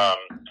 Yeah.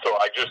 So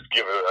I just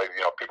give it,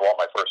 people want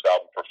my first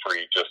album for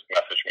free, just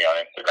message me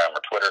on Instagram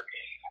or Twitter.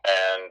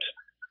 And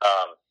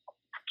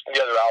the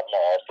other album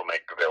I'll also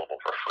make available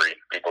for free.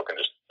 People can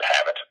just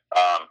have it.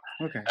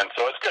 Okay. And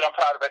so it's good. I'm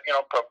proud of it.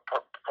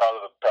 Proud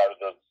of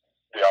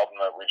the album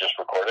that we just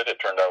recorded.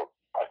 It turned out,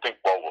 I think,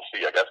 we'll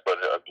see, I guess,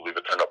 but I believe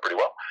it turned out pretty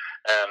well.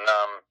 And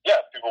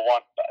people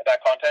want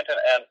that content.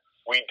 And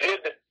we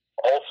did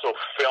also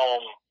film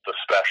the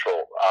special,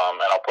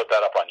 and I'll put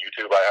that up on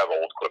YouTube. I have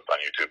old clips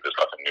on YouTube. There's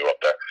nothing new up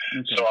there.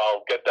 Okay. So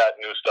I'll get that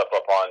new stuff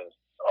up on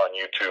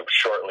YouTube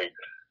shortly.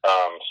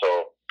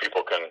 So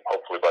people can,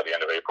 hopefully by the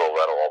end of April,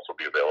 that'll also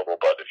be available.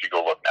 But if you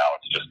go look now,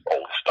 it's just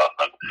old stuff.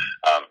 And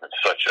it's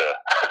such a...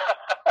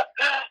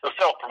 the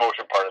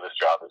self-promotion part of this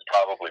job is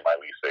probably my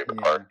least favorite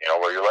part,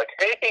 where you're like,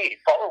 hey,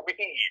 follow me.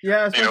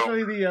 Yeah,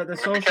 especially the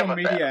social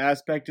media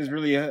aspect is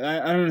really,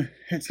 I don't,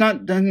 it's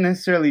not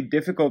necessarily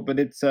difficult, but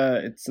it's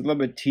a little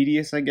bit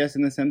tedious, I guess,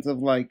 in the sense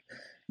of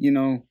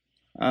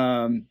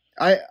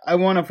I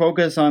want to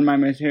focus on my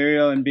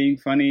material and being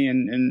funny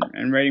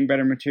and writing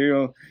better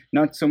material,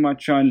 not so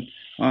much on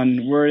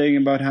worrying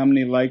about how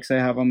many likes I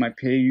have on my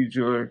page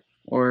or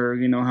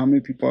how many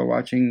people are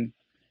watching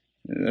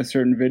a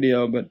certain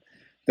video, but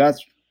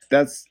that's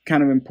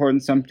kind of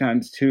important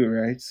sometimes too,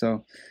 right?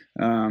 So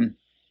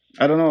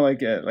I don't know,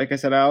 like I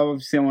said, I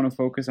obviously want to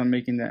focus on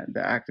making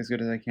the act as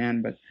good as I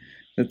can, but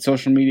the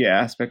social media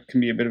aspect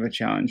can be a bit of a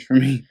challenge for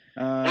me.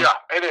 Yeah,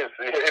 it is.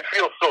 It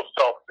feels so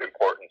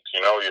self-important,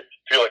 you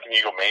feel like an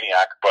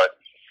egomaniac, but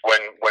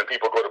when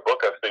people go to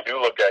book us, they do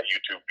look at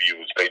YouTube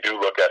views. They do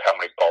look at how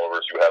many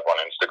followers you have on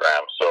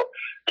Instagram. So,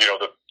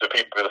 the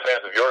people, the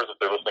fans of yours, if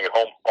they're listening at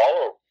home,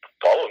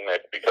 follow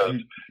Nick, because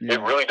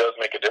it really does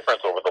make a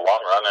difference over the long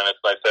run, and it's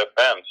nice to have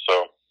fans.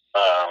 So,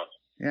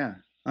 yeah.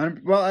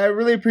 Well, I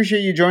really appreciate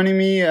you joining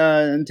me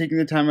and taking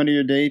the time out of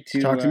your day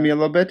to talk to me a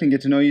little bit and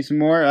get to know you some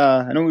more.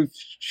 I know we've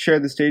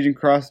shared the stage and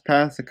crossed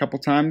paths a couple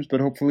times, but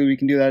hopefully we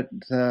can do that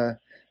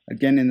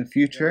again in the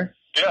future.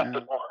 Yeah.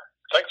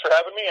 Thanks for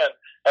having me,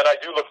 and I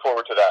do look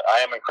forward to that. I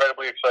am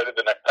incredibly excited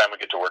the next time we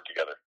get to work together.